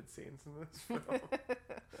well-crafted scenes in this film.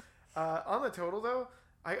 On the total, though,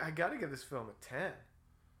 I got to give this film a 10.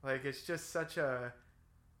 Like, it's just such a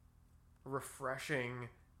refreshing,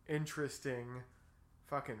 interesting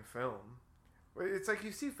fucking film. It's like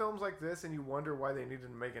you see films like this and you wonder why they needed to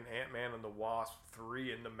make an Ant-Man and the Wasp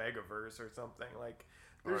 3 in the Megaverse or something. Like,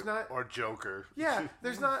 there's not... Or Joker. Yeah,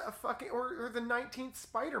 there's not a fucking... Or the 19th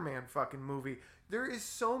Spider-Man fucking movie. There is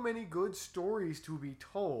so many good stories to be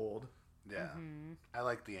told. Yeah. Mm-hmm. I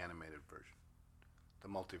like the animated version. The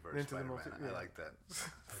multiverse Into Spider-Man. the I like that.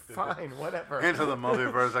 Fine, whatever. Into the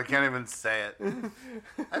multiverse. I can't even say it.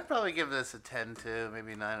 I'd probably give this a 10 too,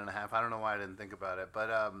 maybe 9.5. I don't know why I didn't think about it.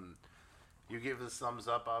 But you give this thumbs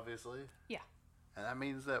up, obviously? Yeah. And that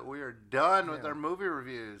means that we are done with our movie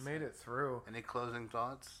reviews. Made it through. Any closing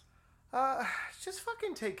thoughts? Just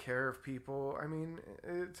fucking take care of people. I mean,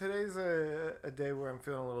 today's a day where I'm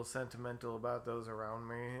feeling a little sentimental about those around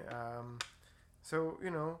me. So,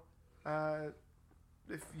 you know,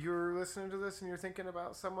 if you're listening to this and you're thinking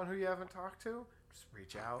about someone who you haven't talked to, just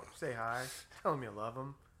reach out, say hi, tell them you love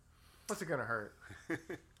them. What's it gonna hurt?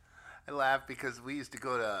 I laugh because we used to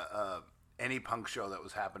go to any punk show that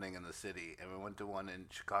was happening in the city, and we went to one in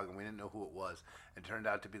Chicago, and we didn't know who it was. It turned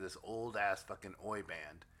out to be this old-ass fucking oi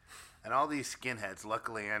band. And all these skinheads,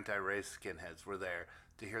 luckily anti-race skinheads, were there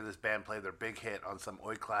to hear this band play their big hit on some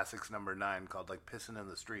Oi Classics #9 called, like, Pissin' in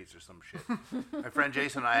the Streets or some shit. My friend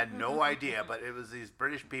Jason and I had no idea, but it was these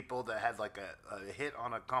British people that had, like, a hit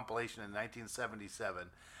on a compilation in 1977.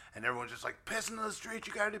 And everyone's just like, Pissin' in the Streets,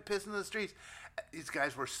 you gotta do Pissin' in the Streets. These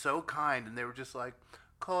guys were so kind, and they were just like,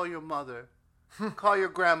 call your mother. Call your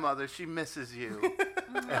grandmother. She misses you.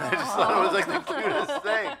 And I just thought it was like the cutest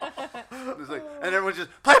thing. It was like, and everyone just,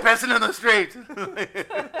 play Pissin' in the Street.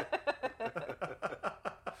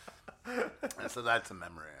 And so that's a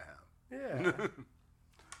memory I have. Yeah.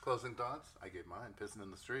 Closing thoughts? I gave mine, Pissin'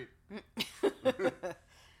 in the Street.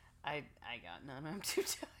 I got none. I'm too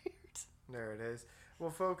tired. There it is.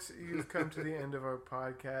 Well, folks, you've come to the end of our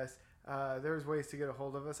podcast. There's ways to get a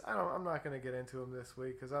hold of us. I'm not going to get into them this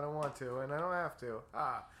week because I don't want to, and I don't have to.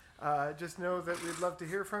 Just know that we'd love to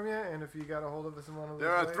hear from you, and if you got a hold of us in one of those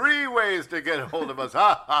There are ways, 3 ways to get a hold of us.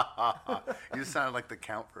 Ha, ha, ha, ha. You sounded like the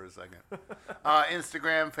Count for a second.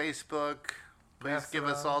 Instagram, Facebook. Please give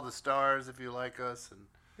us all the stars if you like us. And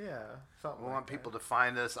yeah, something we want people to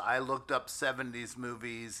find us. I looked up 70s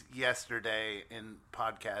movies yesterday in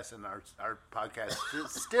podcasts, and our podcast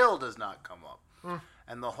still does not come up.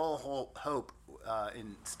 And the whole hope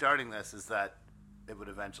in starting this is that it would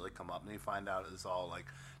eventually come up. And you find out it's all like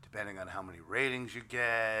depending on how many ratings you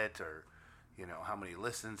get or, you know, how many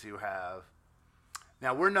listens you have.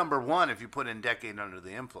 Now, we're number 1 if you put in Decade Under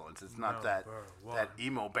the Influence. It's not that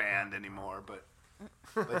emo band anymore, but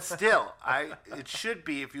still, it should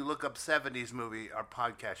be if you look up 70s movie, our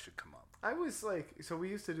podcast should come up. I was like, so we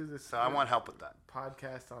used to do this. So I want help with that.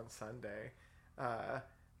 Podcast on Sunday,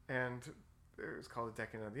 and it was called A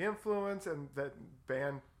Decade Under the Influence, and that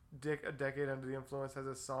band A Decade Under the Influence has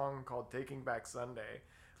a song called Taking Back Sunday,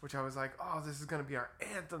 which I was like, oh, this is going to be our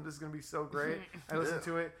anthem. This is going to be so great. I listened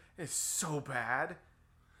to it. It's so bad.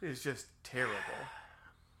 It's just terrible.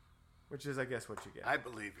 Which is, I guess, what you get. I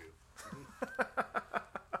believe you.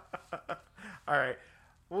 All right.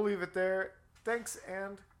 We'll leave it there. Thanks,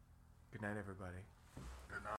 and good night, everybody.